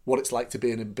is what it's like to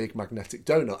be in a big magnetic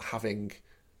donut, having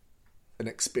an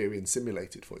experience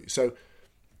simulated for you. So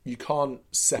you can't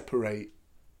separate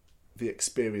the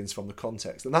experience from the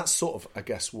context. And that's sort of, I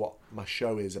guess, what my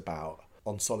show is about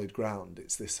on Solid Ground.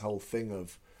 It's this whole thing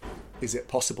of, is it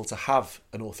possible to have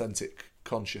an authentic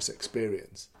conscious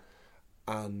experience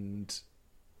and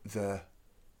the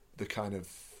kind of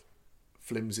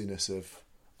flimsiness of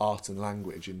art and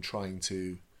language in trying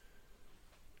to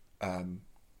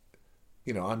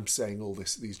I'm saying all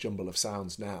these jumble of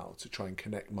sounds now to try and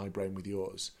connect my brain with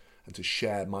yours and to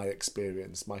share my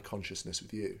experience, my consciousness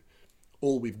with you.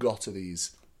 All we've got are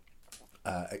these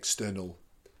external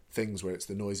things where it's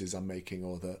the noises I'm making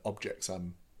or the objects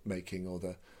I'm making or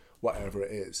the whatever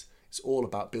it is. It's all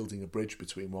about building a bridge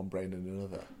between one brain and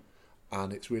another.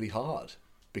 And it's really hard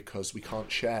because we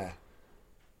can't share.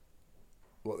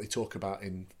 What they talk about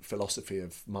in philosophy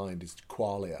of mind is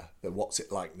qualia, the what's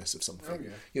it likeness of something.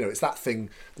 Oh, yeah. It's that thing,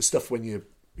 the stuff when you're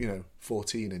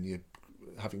 14 and you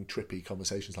having trippy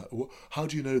conversations like, how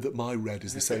do you know that my red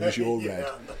is the same as your red?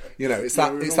 You know, it's Yeah,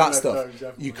 that we've it's all that had stuff. those,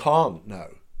 haven't You we? can't know.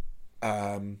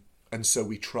 And so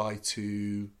we try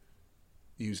to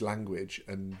use language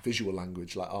and visual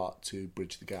language like art to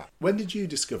bridge the gap. When did you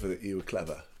discover that you were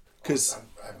clever? Because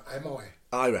Am I?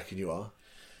 I reckon you are.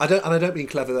 I don't mean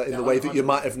clever in the way that you I-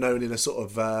 might have known in a sort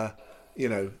of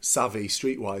savvy,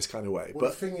 streetwise kind of way. Well,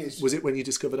 but the thing is- was it when you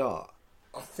discovered art?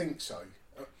 I think so.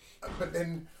 But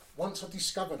then once I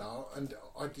discovered art and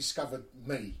I discovered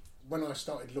me, when I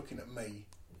started looking at me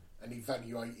and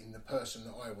evaluating the person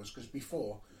that I was, because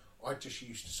before I just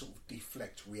used to sort of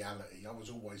deflect reality. I was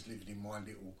always living in my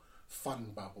little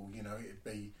fun bubble, you know, it'd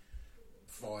be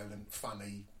violent,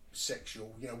 funny,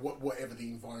 sexual, you know, whatever the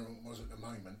environment was at the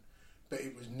moment. But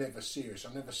it was never serious.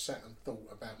 I never sat and thought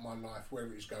about my life, where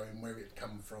it was going, where it had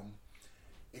come from.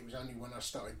 It was only when I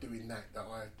started doing that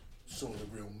I saw the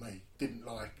real me. Didn't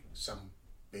like some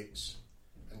bits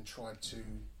and tried to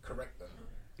correct them.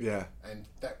 Yeah. And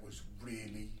that was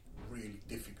really, really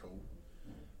difficult.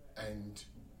 And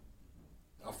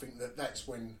I think that's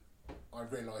when I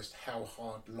realised how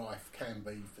hard life can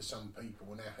be for some people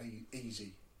and how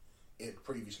easy it had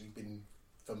previously been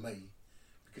for me,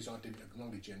 because I didn't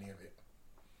acknowledge any of it.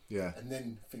 Yeah. And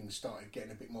then things started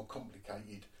getting a bit more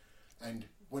complicated. And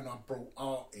when I brought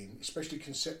art in, especially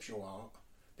conceptual art,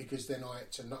 because then I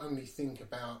had to not only think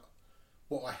about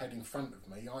what I had in front of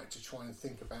me, I had to try and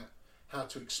think about how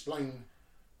to explain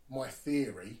my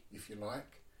theory, if you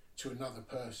like, to another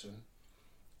person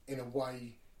in a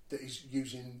way that is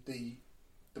using the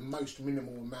most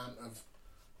minimal amount of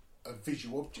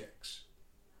visual objects.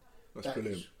 That's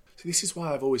brilliant. So this is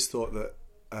why I've always thought that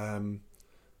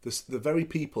the very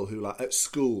people who, like, at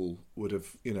school would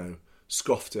have, you know,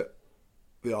 scoffed at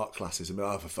the art classes and been,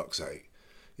 oh, for fuck's sake,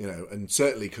 you know, and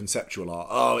certainly conceptual art,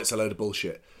 oh, it's a load of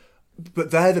bullshit.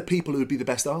 But they're the people who would be the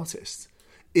best artists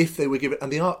if they were given.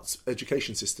 And the arts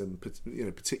education system, you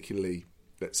know, particularly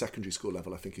at secondary school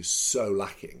level, I think is so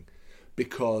lacking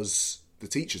because the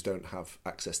teachers don't have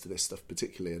access to this stuff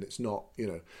particularly, and it's not, you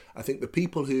know, I think the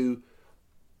people who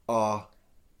are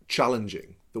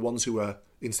challenging, the ones who are,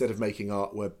 instead of making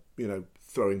art, were, you know,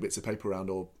 throwing bits of paper around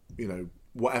or, you know,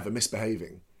 whatever,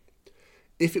 misbehaving,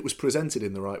 if it was presented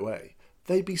in the right way,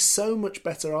 they'd be so much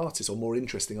better artists or more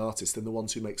interesting artists than the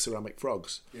ones who make ceramic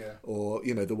frogs. Yeah. Or,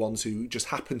 you know, the ones who just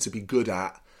happen to be good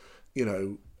at, you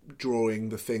know, drawing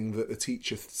the thing that the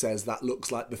teacher says that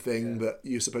looks like the thing that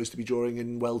you're supposed to be drawing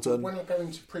in well done. When I go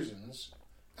into prisons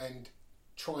and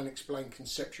try and explain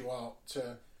conceptual art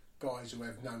to guys who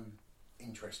have no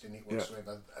interest in it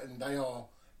whatsoever, and they are,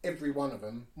 every one of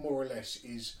them, more or less,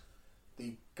 is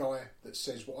the guy that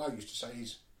says what I used to say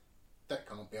is, that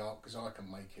can't be art because I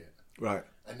can make it. Right.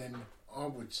 And then I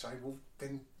would say, well,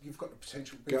 then you've got the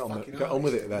potential to be Get a on, fucking get on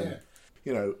with artist. it then. Yeah.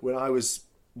 You know, when I was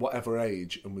whatever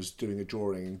age and was doing a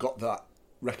drawing and got that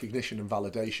recognition and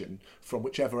validation from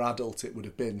whichever adult it would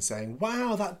have been saying,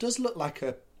 wow, that does look like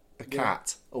a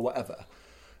cat or whatever,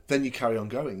 then you carry on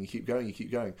going, you keep going.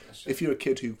 If you're a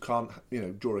kid who can't, you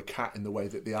know, draw a cat in the way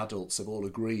that the adults have all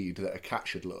agreed that a cat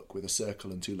should look, with a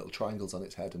circle and two little triangles on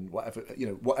its head and whatever, you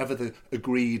know, whatever the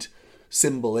agreed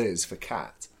symbol is for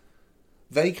cat,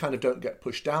 they kind of don't get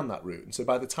pushed down that route. And so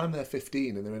by the time they're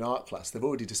 15 and they're in art class, they've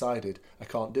already decided, I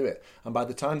can't do it. And by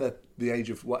the time they're the age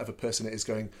of whatever person it is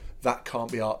going, that can't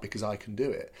be art because I can do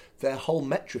it, their whole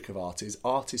metric of art is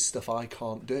stuff I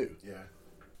can't do. Yeah.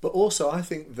 But also I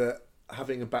think that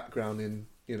having a background in,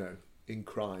 you know, in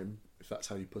crime, if that's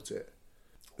how you put it,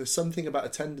 there's something about a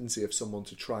tendency of someone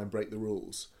to try and break the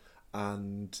rules,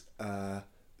 and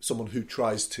someone who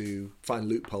tries to find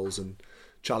loopholes and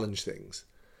challenge things,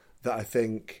 that I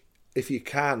think if you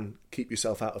can keep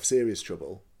yourself out of serious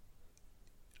trouble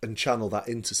and channel that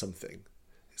into something,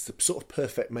 it's the sort of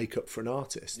perfect makeup for an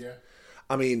artist. Yeah.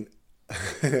 I mean,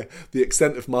 the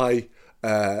extent of my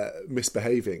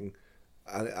misbehaving,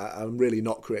 I'm really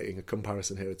not creating a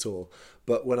comparison here at all,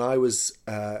 but when I was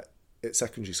at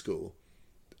secondary school,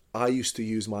 I used to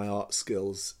use my art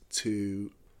skills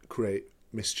to create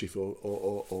mischief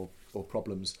or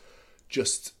problems,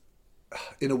 just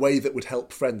in a way that would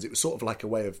help friends. It was sort of like a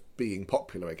way of being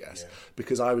popular, I guess,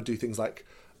 because I would do things like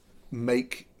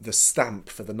make the stamp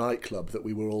for the nightclub that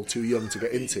we were all too young to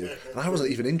get into. And I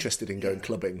wasn't even interested in going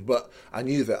clubbing, but I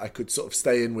knew that I could sort of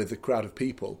stay in with the crowd of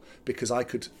people because I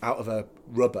could, out of a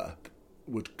rubber,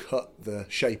 would cut the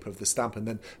shape of the stamp and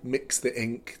then mix the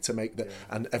ink to make the,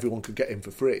 and everyone could get in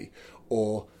for free.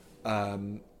 Or,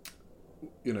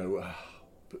 you know,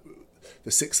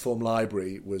 the sixth form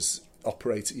library was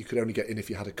operated, you could only get in if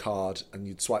you had a card, and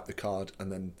you'd swipe the card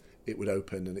and then it would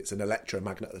open and it's an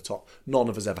electromagnet at the top. None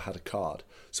of us ever had a card.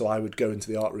 So I would go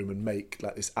into the art room and make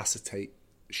like this acetate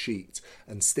sheet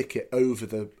and stick it over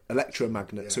the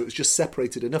electromagnet so it was just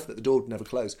separated enough that the door would never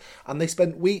close. And they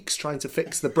spent weeks trying to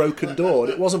fix the broken door,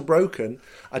 and it wasn't broken.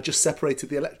 I just separated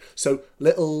the so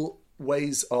little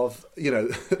ways of,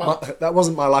 that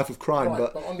wasn't my life of crime,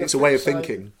 but it's a way of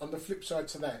thinking. On the flip side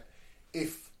to that,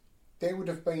 if there would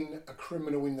have been a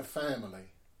criminal in the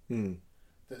family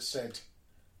that said,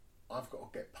 I've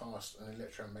got to get past an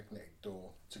electromagnetic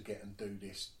door to get and do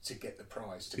this, to get the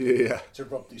prize, to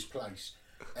rob this place,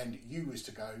 and you was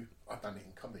to go, I've done it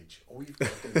in college, or you've got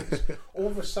to do this. All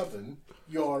of a sudden,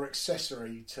 you're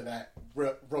accessory to that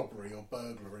robbery or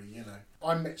burglary,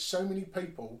 I met so many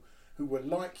people who were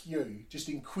like you, just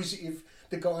inquisitive,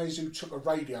 the guys who took a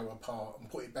radio apart and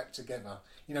put it back together,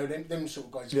 them sort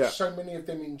of guys. There's so many of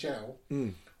them in jail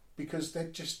because they're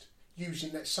just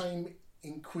using that same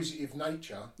inquisitive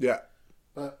nature,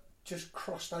 but just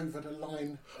crossed over the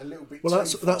line a little bit. Well,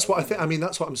 that's what I think. I mean,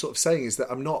 that's what I'm sort of saying is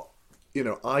that I'm not.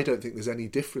 I don't think there's any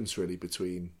difference really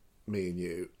between me and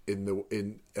you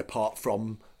apart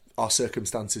from our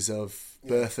circumstances of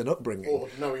birth and upbringing, or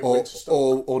knowing when to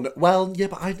stop. Well, yeah,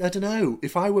 but I don't know.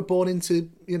 If I were born into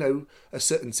a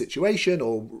certain situation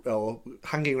or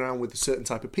hanging around with a certain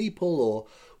type of people or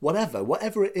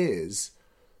whatever it is,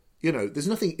 there's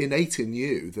nothing innate in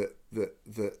you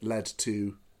that led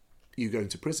to you going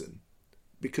to prison.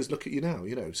 Because look at you now,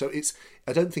 So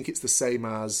I don't think it's the same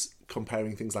as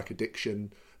comparing things like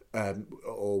addiction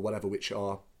or whatever, which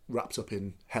are wrapped up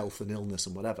in health and illness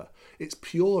and whatever. It's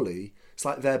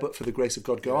like there but for the grace of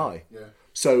God go I. Yeah.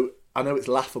 So I know it's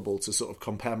laughable to sort of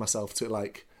compare myself to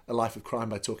like a life of crime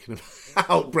by talking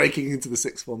about breaking into the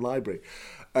sixth form library.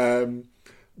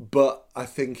 But I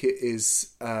think it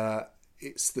is...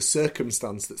 it's the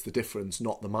circumstance that's the difference,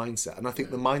 not the mindset. And I think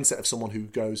the mindset of someone who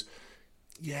goes,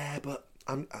 yeah, but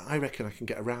I reckon I can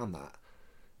get around that.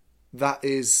 That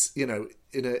is,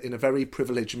 in a very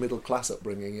privileged middle class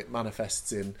upbringing, it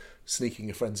manifests in sneaking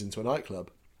your friends into a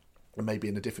nightclub, and maybe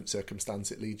in a different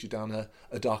circumstance it leads you down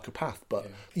a darker path. But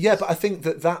but I think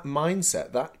that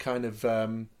mindset, that kind of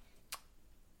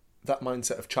that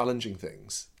mindset of challenging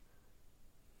things,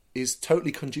 is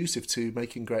totally conducive to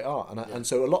making great art. And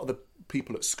so a lot of the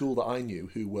people at school that I knew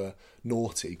who were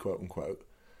naughty, quote unquote,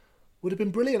 would have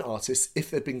been brilliant artists if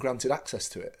they'd been granted access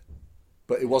to it,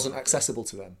 but it wasn't accessible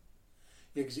to them.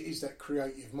 Yeah, because it is that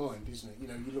creative mind, isn't it?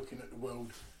 You're looking at the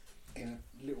world in a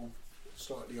little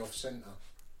slightly off centre.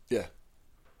 Yeah.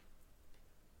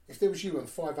 If there was you and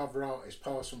 5 other artists,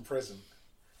 past and present,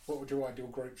 what would your ideal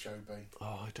group show be?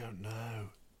 Oh, I don't know.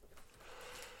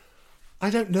 I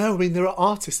mean, there are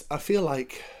artists, I feel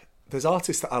like there's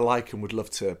artists that I like and would love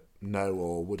to know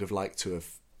or would have liked to have,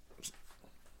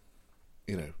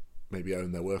 maybe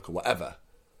own their work or whatever.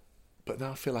 But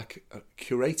now I feel like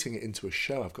curating it into a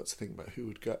show, I've got to think about who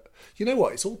would go. You know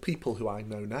what? It's all people who I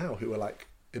know now who are like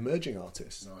emerging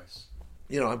artists. Nice.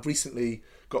 I've recently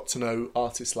got to know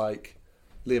artists like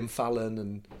Liam Fallon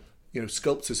and,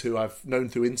 sculptors who I've known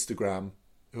through Instagram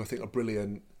who I think are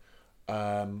brilliant.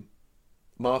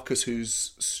 Marcus,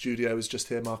 whose studio is just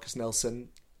here, Marcus Nelson,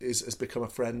 has become a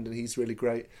friend and he's really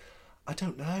great. I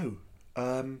don't know.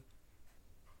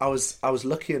 I was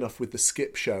lucky enough with the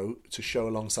Skip show to show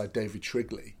alongside David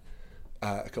Shrigley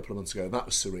a couple of months ago, and that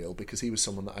was surreal because he was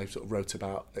someone that I sort of wrote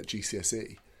about at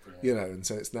GCSE, and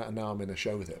so it's now I'm in a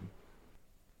show with him.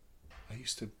 I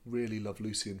used to really love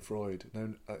Lucian Freud. I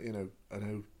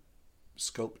know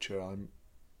sculpture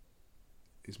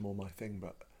is more my thing,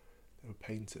 but there were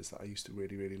painters that I used to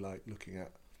really, really like looking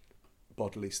at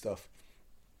bodily stuff.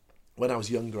 When I was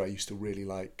younger, I used to really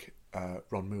like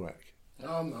Ron Mueck.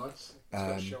 Oh, nice. It's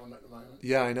got a show on at the moment.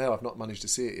 Yeah, I know. I've not managed to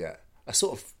see it yet. I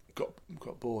sort of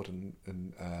got bored and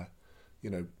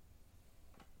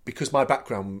because my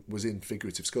background was in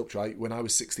figurative sculpture. When I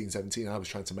was 16, 17, I was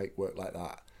trying to make work like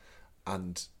that.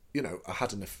 And, I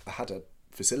had a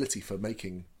facility for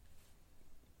making,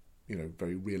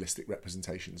 very realistic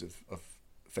representations of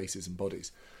faces and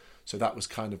bodies. So that was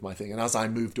kind of my thing. And as I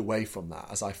moved away from that,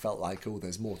 as I felt like,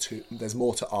 there's more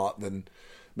to art than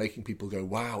making people go,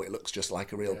 wow, it looks just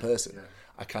like a real person. Yeah.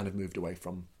 I kind of moved away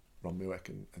from Ron Mueck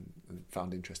and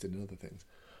found interest in other things.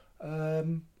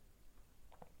 Who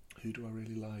do I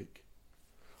really like?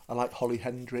 I like Holly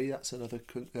Hendry. That's another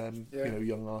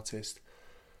young artist.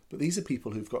 But these are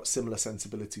people who've got similar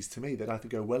sensibilities to me. They'd either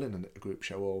go well in a group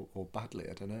show or badly.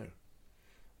 I don't know.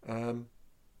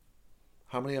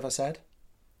 How many have I said?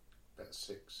 About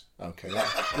 6. Okay,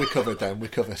 we're covered then. We're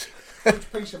covered.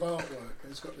 Which piece of artwork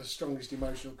has got the strongest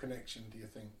emotional connection, do you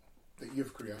think, that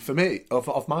you've created? For me,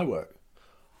 of my work?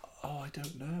 Oh, I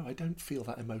don't know. I don't feel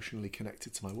that emotionally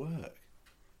connected to my work.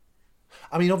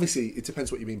 I mean, obviously, it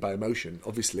depends what you mean by emotion.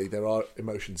 Obviously, there are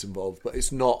emotions involved, but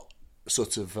it's not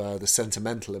sort of the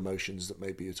sentimental emotions that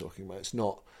maybe you're talking about. It's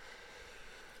not.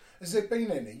 Has there been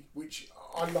any, which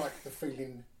I like the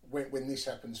feeling when this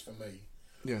happens for me?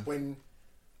 Yeah.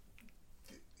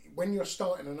 When you're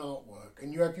starting an artwork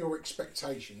and you have your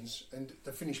expectations and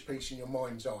the finished piece in your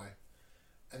mind's eye,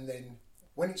 and then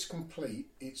when it's complete,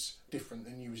 it's different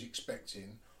than you was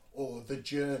expecting, or the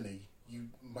journey, you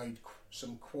made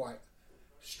some quite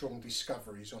strong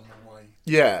discoveries on the way.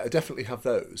 Yeah, I definitely have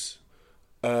those.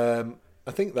 I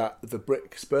think that the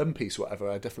brick sperm piece, whatever,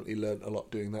 I definitely learnt a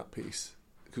lot doing that piece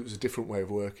because it was a different way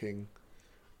of working.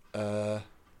 I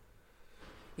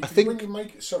think when you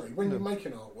make you make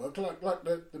an artwork like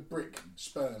the brick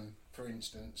sperm, for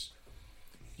instance,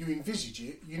 you envisage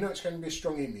it, you know it's going to be a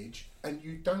strong image, and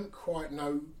you don't quite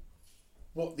know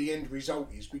what the end result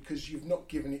is because you've not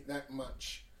given it that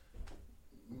much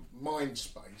mind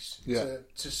space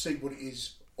to see what it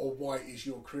is or why it is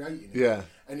you're creating it. Yeah.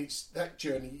 And it's that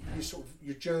journey,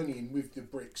 you're journeying with the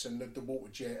bricks and the water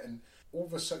jet, and all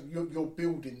of a sudden you're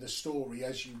building the story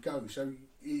as you go. So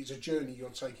it's a journey you're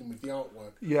taking with the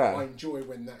artwork. Yeah. I enjoy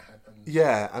when that happens.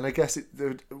 Yeah, and I guess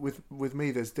with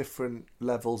me there's different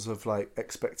levels of like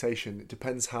expectation. It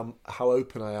depends how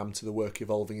open I am to the work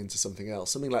evolving into something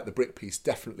else. Something like the brick piece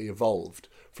definitely evolved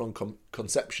from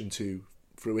conception to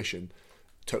fruition.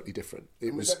 Totally different.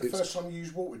 Was that the first time you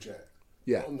used water jet?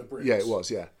 Yeah. On the bricks? Yeah, it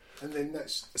was, yeah. And then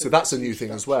that's a new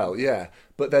thing as well, yeah.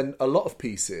 But then a lot of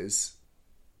pieces,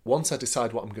 once I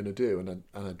decide what I'm going to do and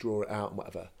I draw it out and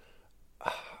whatever,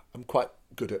 I'm quite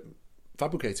good at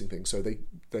fabricating things. So they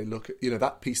look at,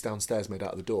 that piece downstairs made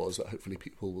out of the doors that hopefully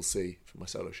people will see from my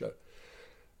solo show.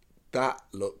 That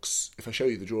looks, if I show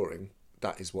you the drawing,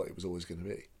 that is what it was always going to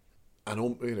be.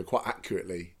 And quite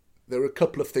accurately, there were a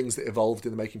couple of things that evolved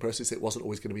in the making process. It wasn't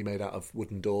always going to be made out of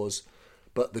wooden doors,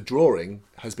 but the drawing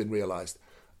has been realised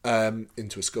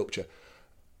into a sculpture.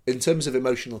 In terms of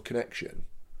emotional connection,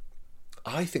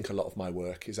 I think a lot of my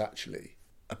work is actually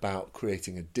about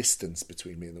creating a distance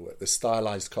between me and the work. The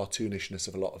stylised cartoonishness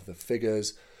of a lot of the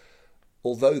figures,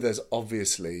 although there's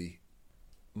obviously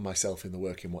myself in the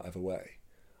work in whatever way,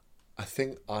 I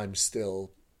think I'm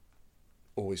still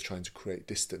always trying to create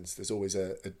distance. There's always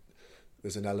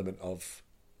there's an element of,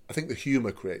 I think the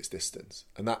humour creates distance,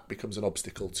 and that becomes an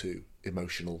obstacle to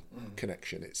emotional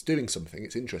connection. It's doing something,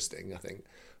 it's interesting, I think,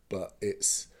 but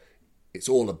it's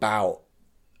all about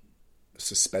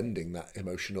suspending that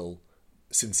emotional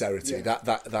sincerity,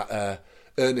 that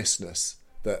earnestness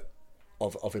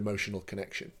of emotional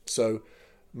connection. So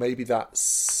maybe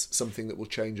that's something that will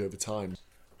change over time.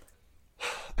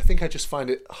 I think I just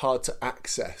find it hard to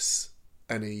access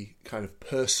any kind of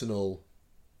personal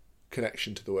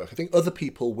connection to the work. I think other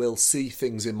people will see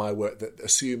things in my work that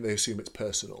assume it's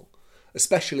personal,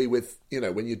 especially with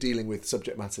when you're dealing with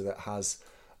subject matter that has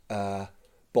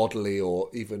bodily or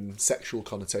even sexual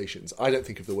connotations. I don't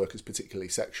think of the work as particularly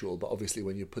sexual, but obviously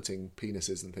when you're putting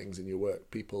penises and things in your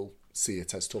work, people see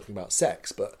it as talking about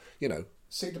sex. But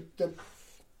see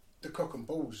the cock and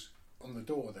balls on the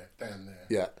door there down there.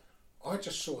 Yeah, I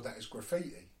just saw that as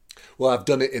graffiti. Well, I've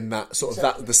done it in that sort of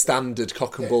that the standard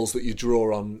cock and balls that you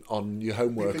draw on your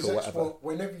homework because or that's whatever.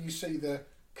 Whenever you see the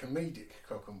comedic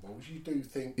cock and balls, you do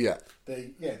think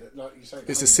like you say,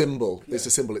 it's a symbol. It's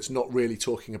a symbol. It's not really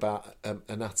talking about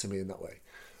anatomy in that way.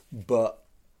 But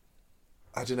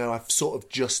I don't know. I've sort of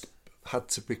just had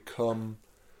to become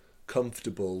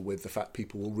comfortable with the fact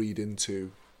people will read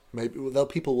into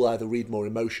people will either read more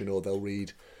emotion or they'll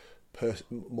read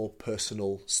more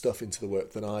personal stuff into the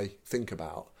work than I think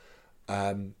about.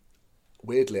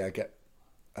 Weirdly, I get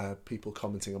people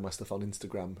commenting on my stuff on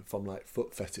Instagram from like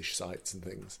foot fetish sites and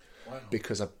things,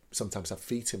 because I sometimes have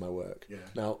feet in my work. Yeah.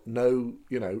 Now, no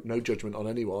judgment on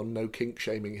anyone, no kink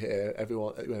shaming here.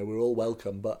 Everyone, we're all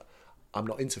welcome, but I'm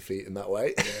not into feet in that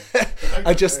way. Yeah.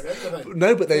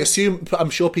 But they assume. I'm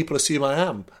sure people assume I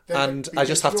am, and I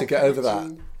just have to get over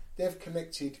that. They've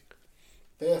connected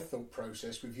their thought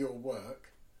process with your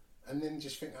work, and then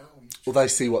just think, well, they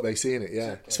see what they see in it. Yeah,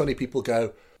 exactly. It's funny. People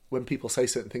go when people say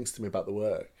certain things to me about the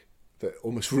work that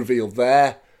almost reveal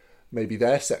their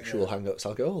sexual hang-ups.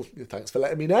 I'll go, thanks for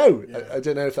letting me know. Yeah. I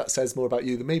don't know if that says more about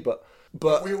you than me, but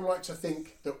we all like to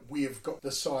think that we have got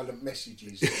the silent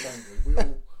messages, don't we?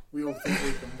 We all think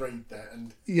we can read that,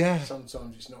 and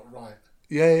sometimes it's not right.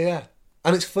 Yeah.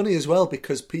 And it's funny as well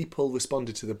because people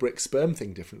responded to the brick sperm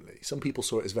thing differently. Some people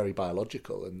saw it as very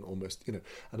biological and almost, you know,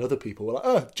 and other people were like,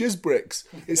 oh, jizz bricks.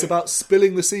 It's about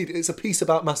spilling the seed. It's a piece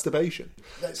about masturbation.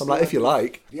 So I'm like, if you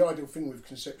like. The ideal thing with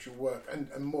conceptual work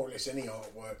and more or less any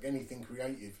artwork, anything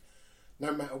creative,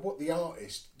 no matter what the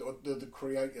artist or the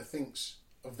creator thinks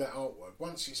of that artwork,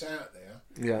 once it's out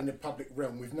there in the public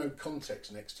realm with no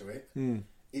context next to it,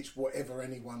 it's whatever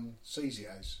anyone sees it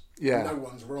as. Yeah. No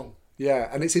one's wrong. Yeah,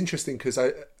 and it's interesting because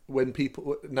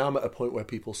now I'm at a point where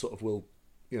people sort of will,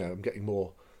 you know, I'm getting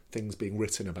more things being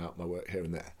written about my work here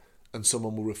and there, and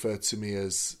someone will refer to me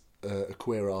as a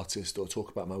queer artist or talk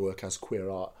about my work as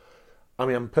queer art. I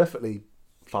mean, I'm perfectly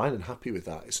fine and happy with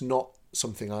that. It's not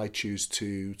something I choose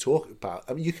to talk about.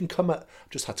 I mean, you can I've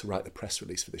just had to write the press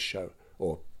release for this show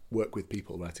or work with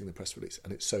people writing the press release,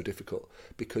 and it's so difficult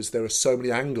because there are so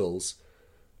many angles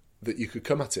that you could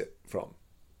come at it from.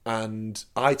 And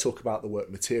I talk about the work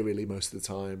materially most of the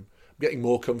time. I'm getting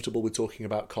more comfortable with talking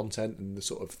about content and the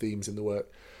sort of themes in the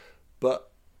work.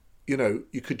 But, you know,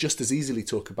 you could just as easily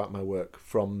talk about my work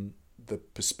from the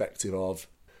perspective of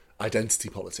identity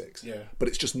politics. Yeah. But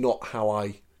it's just not how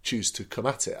I choose to come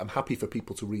at it. I'm happy for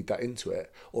people to read that into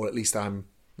it, or at least I'm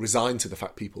resigned to the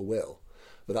fact people will.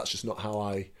 But that's just not how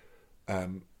I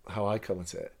come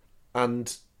at it.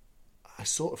 And I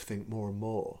sort of think more and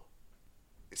more,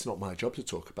 it's not my job to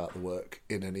talk about the work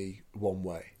in any one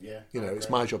way. Yeah, you know, it's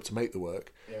my job to make the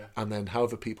work, and then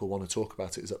however people want to talk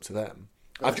about it is up to them.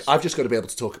 I've just got to be able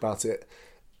to talk about it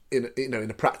in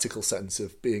a practical sense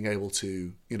of being able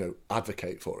to, you know,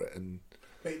 advocate for it.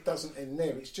 But it doesn't end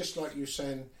there. It's just like you're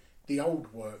saying, the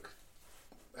old work,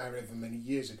 however many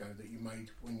years ago that you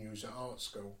made when you was at art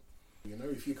school. You know,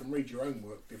 if you can read your own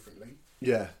work differently,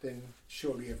 then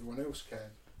surely everyone else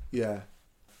can. Yeah.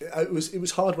 It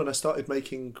was hard when I started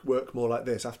making work more like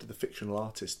this after the fictional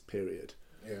artist period.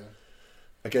 Yeah,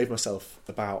 I gave myself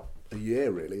about a year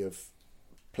really of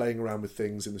playing around with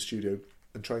things in the studio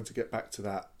and trying to get back to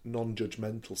that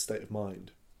non-judgmental state of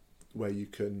mind where you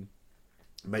can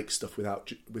make stuff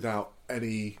without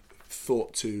any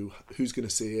thought to who's going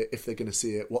to see it, if they're going to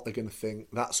see it, what they're going to think.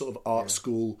 That sort of art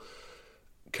school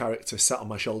character sat on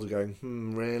my shoulder going,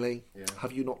 really? Yeah.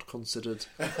 Have you not considered?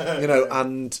 You know,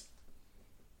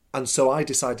 And so I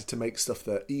decided to make stuff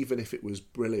that even if it was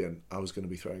brilliant, I was going to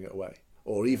be throwing it away.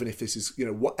 Or even if this is, you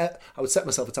know, what I would set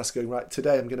myself a task going, right,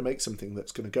 today I'm going to make something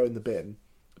that's going to go in the bin.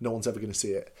 No one's ever going to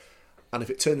see it. And if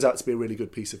it turns out to be a really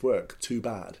good piece of work, too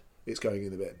bad, it's going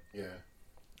in the bin. Yeah.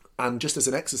 And just as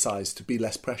an exercise to be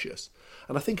less precious.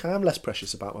 And I think I am less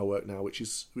precious about my work now, which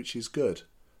is good.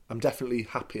 I'm definitely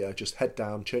happier, just head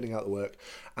down, churning out the work.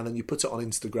 And then you put it on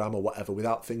Instagram or whatever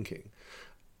without thinking.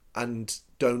 And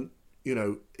don't, you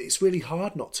know, it's really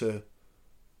hard not to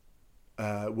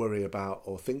worry about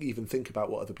or think about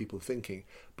what other people are thinking,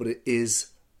 but it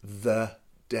is the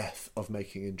death of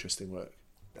making interesting work.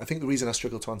 I think the reason I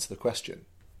struggle to answer the question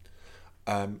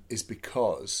is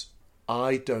because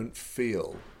I don't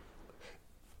feel...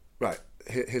 Right,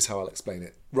 here's how I'll explain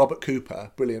it. Robert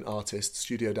Cooper, brilliant artist,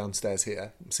 studio downstairs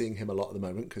here. I'm seeing him a lot at the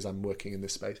moment because I'm working in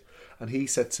this space. And he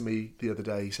said to me the other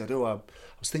day, he said, I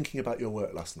was thinking about your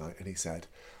work last night, and he said,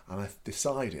 and I've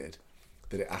decided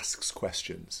that it asks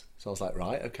questions. So I was like,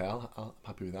 right, okay, I'm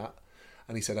happy with that.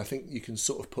 And he said, I think you can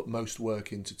sort of put most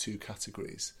work into two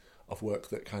categories of work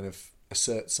that kind of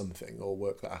asserts something or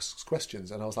work that asks questions.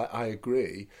 And I was like, I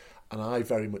agree. And I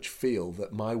very much feel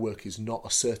that my work is not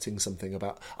asserting something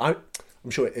about... I'm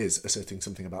sure it is asserting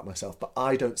something about myself, but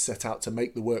I don't set out to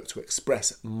make the work to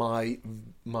express my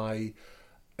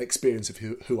experience of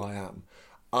who I am.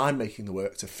 I'm making the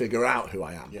work to figure out who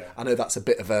I am. Yeah. I know that's a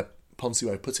bit of a poncy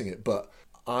way of putting it, but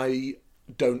I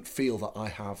don't feel that I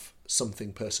have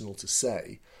something personal to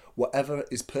say. Whatever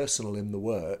is personal in the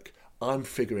work, I'm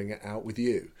figuring it out with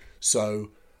you.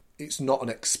 So it's not an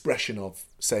expression of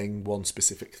saying one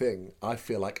specific thing. I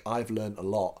feel like I've learned a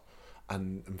lot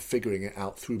and I'm figuring it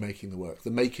out through making the work.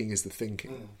 The making is the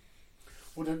thinking.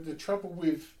 Well, the trouble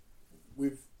with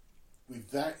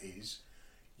that is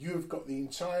you have got the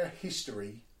entire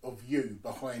history of you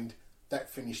behind that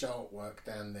finished artwork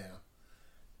down there.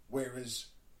 Whereas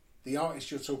the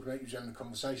artist you're talking about, you're having a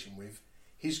conversation with,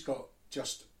 he's got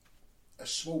just a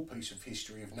small piece of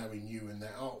history of knowing you and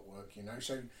that artwork, you know.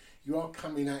 So you are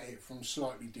coming at it from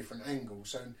slightly different angles.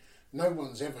 So no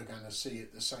one's ever going to see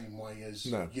it the same way as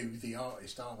you, the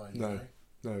artist, are they? No,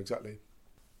 exactly.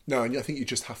 No, and I think you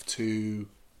just have to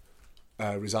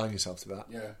resign yourself to that.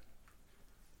 Yeah.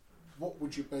 What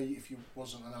would you be if you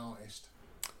wasn't an artist?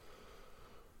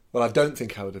 Well, I don't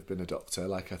think I would have been a doctor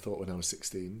like I thought when I was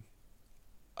 16.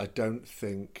 I don't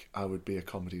think I would be a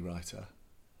comedy writer.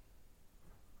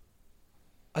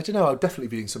 I don't know, I'll definitely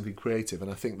be doing something creative, and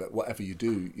I think that whatever you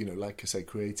do, you know, like I say,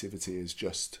 creativity is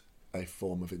just a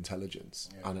form of intelligence.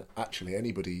 Yeah. And actually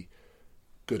anybody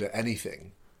good at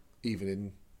anything, even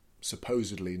in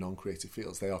supposedly non-creative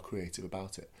fields, they are creative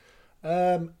about it.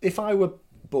 If I were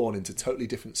born into totally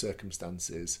different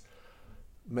circumstances,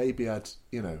 maybe I'd,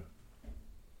 you know,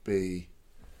 be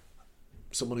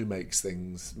someone who makes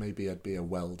things. Maybe I'd be a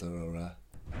welder or a...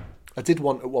 I did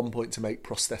want at one point to make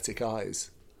prosthetic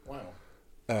eyes. Wow.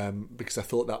 Because I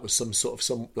thought that was some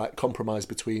compromise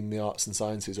between the arts and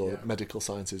sciences, or medical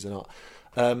sciences and art.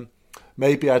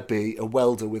 Maybe I'd be a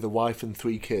welder with a wife and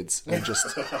 3 kids and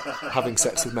just having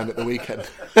sex with men at the weekend.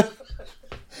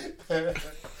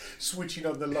 Switching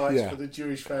on the lights for the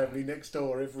Jewish family next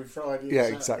door every Friday. Yeah,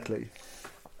 exactly.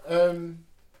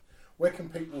 Where can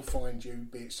people find you,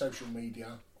 be it social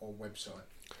media or website?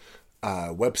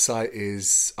 Website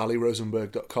is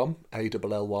allyrosenberg.com,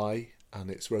 ALLY, and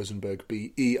it's Rosenberg,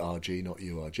 BERG, not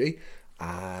URG.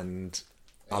 And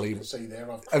Ali, you can see there,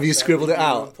 have you scribbled it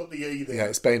out? Put the E there. Yeah,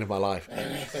 it's bane of my life.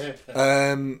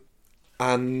 And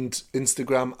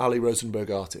Instagram, Ali Rosenberg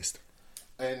Artist.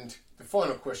 And the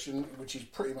final question, which is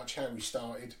pretty much how we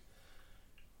started,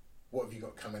 what have you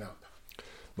got coming up?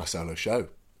 My solo show.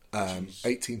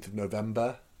 18th of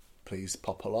November. Please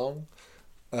pop along.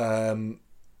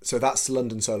 So that's the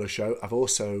London solo show. I've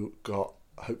also got,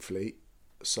 hopefully,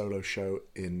 a solo show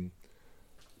in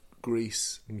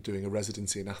Greece. I'm doing a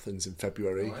residency in Athens in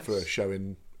February for a show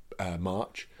in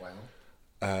March. Wow.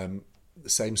 The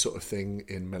same sort of thing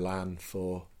in Milan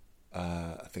for,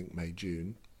 I think, May,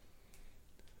 June.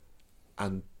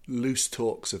 And loose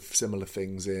talks of similar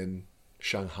things in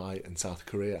Shanghai and South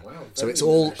Korea. Wow, so it's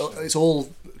all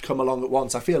come along at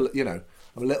once. I feel, you know,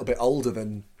 I'm a little bit older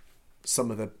than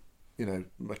some of the, you know,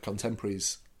 my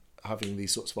contemporaries having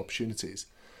these sorts of opportunities,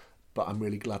 but I'm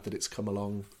really glad that it's come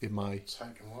along in my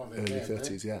early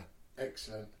 30s. Yeah.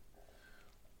 Excellent.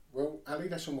 Well, Ali,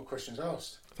 that's all my questions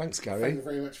asked. Thanks, Gary. Thank you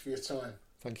very much for your time.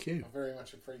 Thank you. I very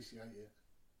much appreciate it.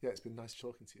 Yeah, it's been nice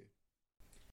talking to you.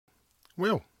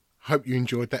 Well, hope you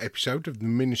enjoyed that episode of the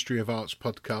Ministry of Arts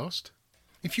podcast.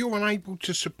 If you're unable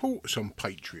to support us on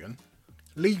Patreon,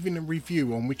 leaving a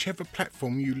review on whichever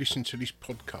platform you listen to this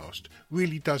podcast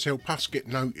really does help us get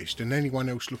noticed and anyone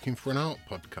else looking for an art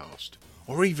podcast,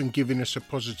 or even giving us a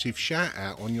positive shout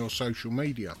out on your social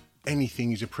media.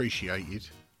 Anything is appreciated,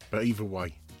 but either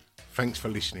way, thanks for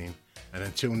listening, and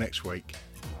until next week,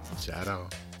 ta-da.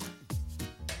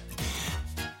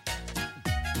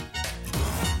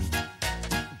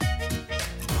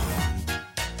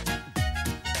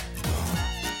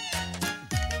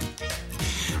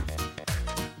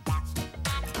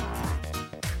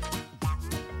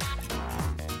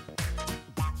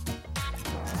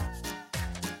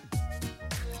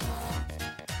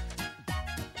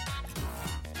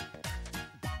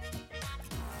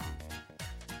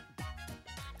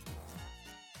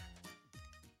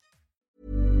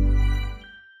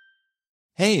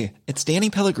 Hey, it's Danny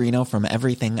Pellegrino from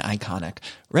Everything Iconic.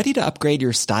 Ready to upgrade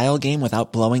your style game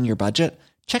without blowing your budget?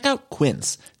 Check out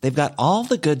Quince. They've got all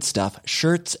the good stuff,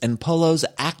 shirts and polos,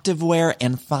 activewear,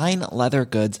 and fine leather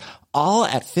goods, all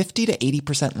at 50 to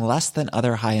 80% less than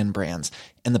other high-end brands.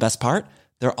 And the best part?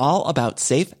 They're all about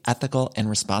safe, ethical, and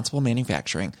responsible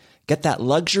manufacturing. Get that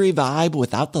luxury vibe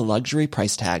without the luxury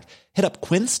price tag. Hit up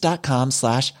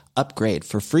quince.com/upgrade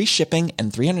for free shipping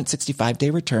and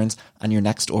 365-day returns on your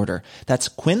next order. That's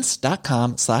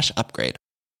quince.com/upgrade.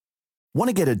 Want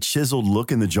to get a chiseled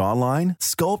look in the jawline?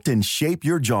 Sculpt and shape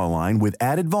your jawline with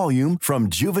added volume from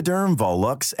Juvederm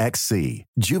Volux XC.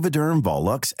 Juvederm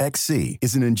Volux XC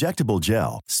is an injectable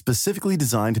gel specifically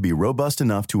designed to be robust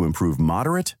enough to improve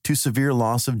moderate to severe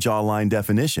loss of jawline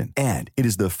definition. And it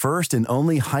is the first and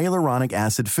only hyaluronic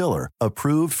acid filler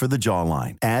approved for the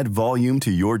jawline. Add volume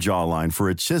to your jawline for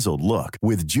a chiseled look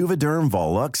with Juvederm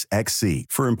Volux XC.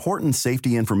 For important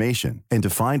safety information and to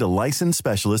find a licensed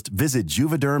specialist, visit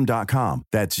Juvederm.com.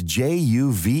 That's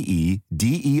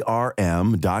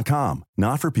Juvederm.com.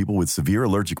 Not for people with severe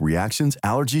allergic reactions,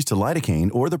 allergies to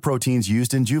lidocaine, or the proteins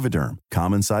used in Juvederm.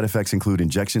 Common side effects include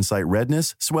injection site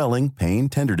redness, swelling, pain,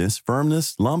 tenderness,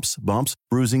 firmness, lumps, bumps,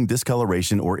 bruising,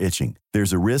 discoloration, or itching.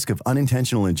 There's a risk of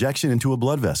unintentional injection into a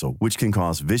blood vessel, which can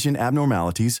cause vision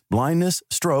abnormalities, blindness,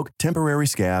 stroke, temporary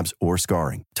scabs, or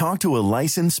scarring. Talk to a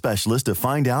licensed specialist to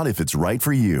find out if it's right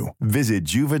for you. Visit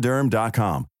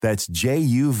Juvederm.com. That's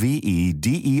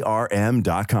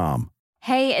Juvederm.com.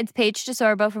 Hey, it's Paige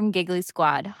DeSorbo from Giggly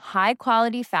Squad. High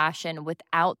quality fashion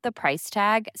without the price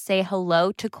tag. Say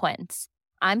hello to Quince.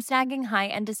 I'm snagging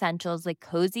high-end essentials like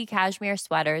cozy cashmere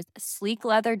sweaters, sleek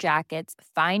leather jackets,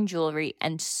 fine jewelry,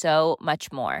 and so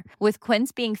much more. With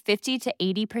Quince being 50 to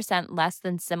 80% less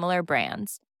than similar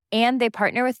brands. And they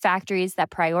partner with factories that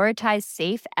prioritize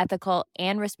safe, ethical,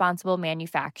 and responsible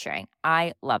manufacturing.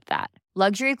 I love that.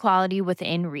 Luxury quality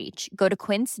within reach. Go to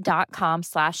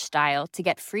quince.com/style to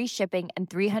get free shipping and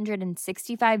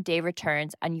 365-day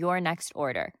returns on your next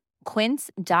order.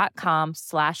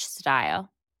 Quince.com/style.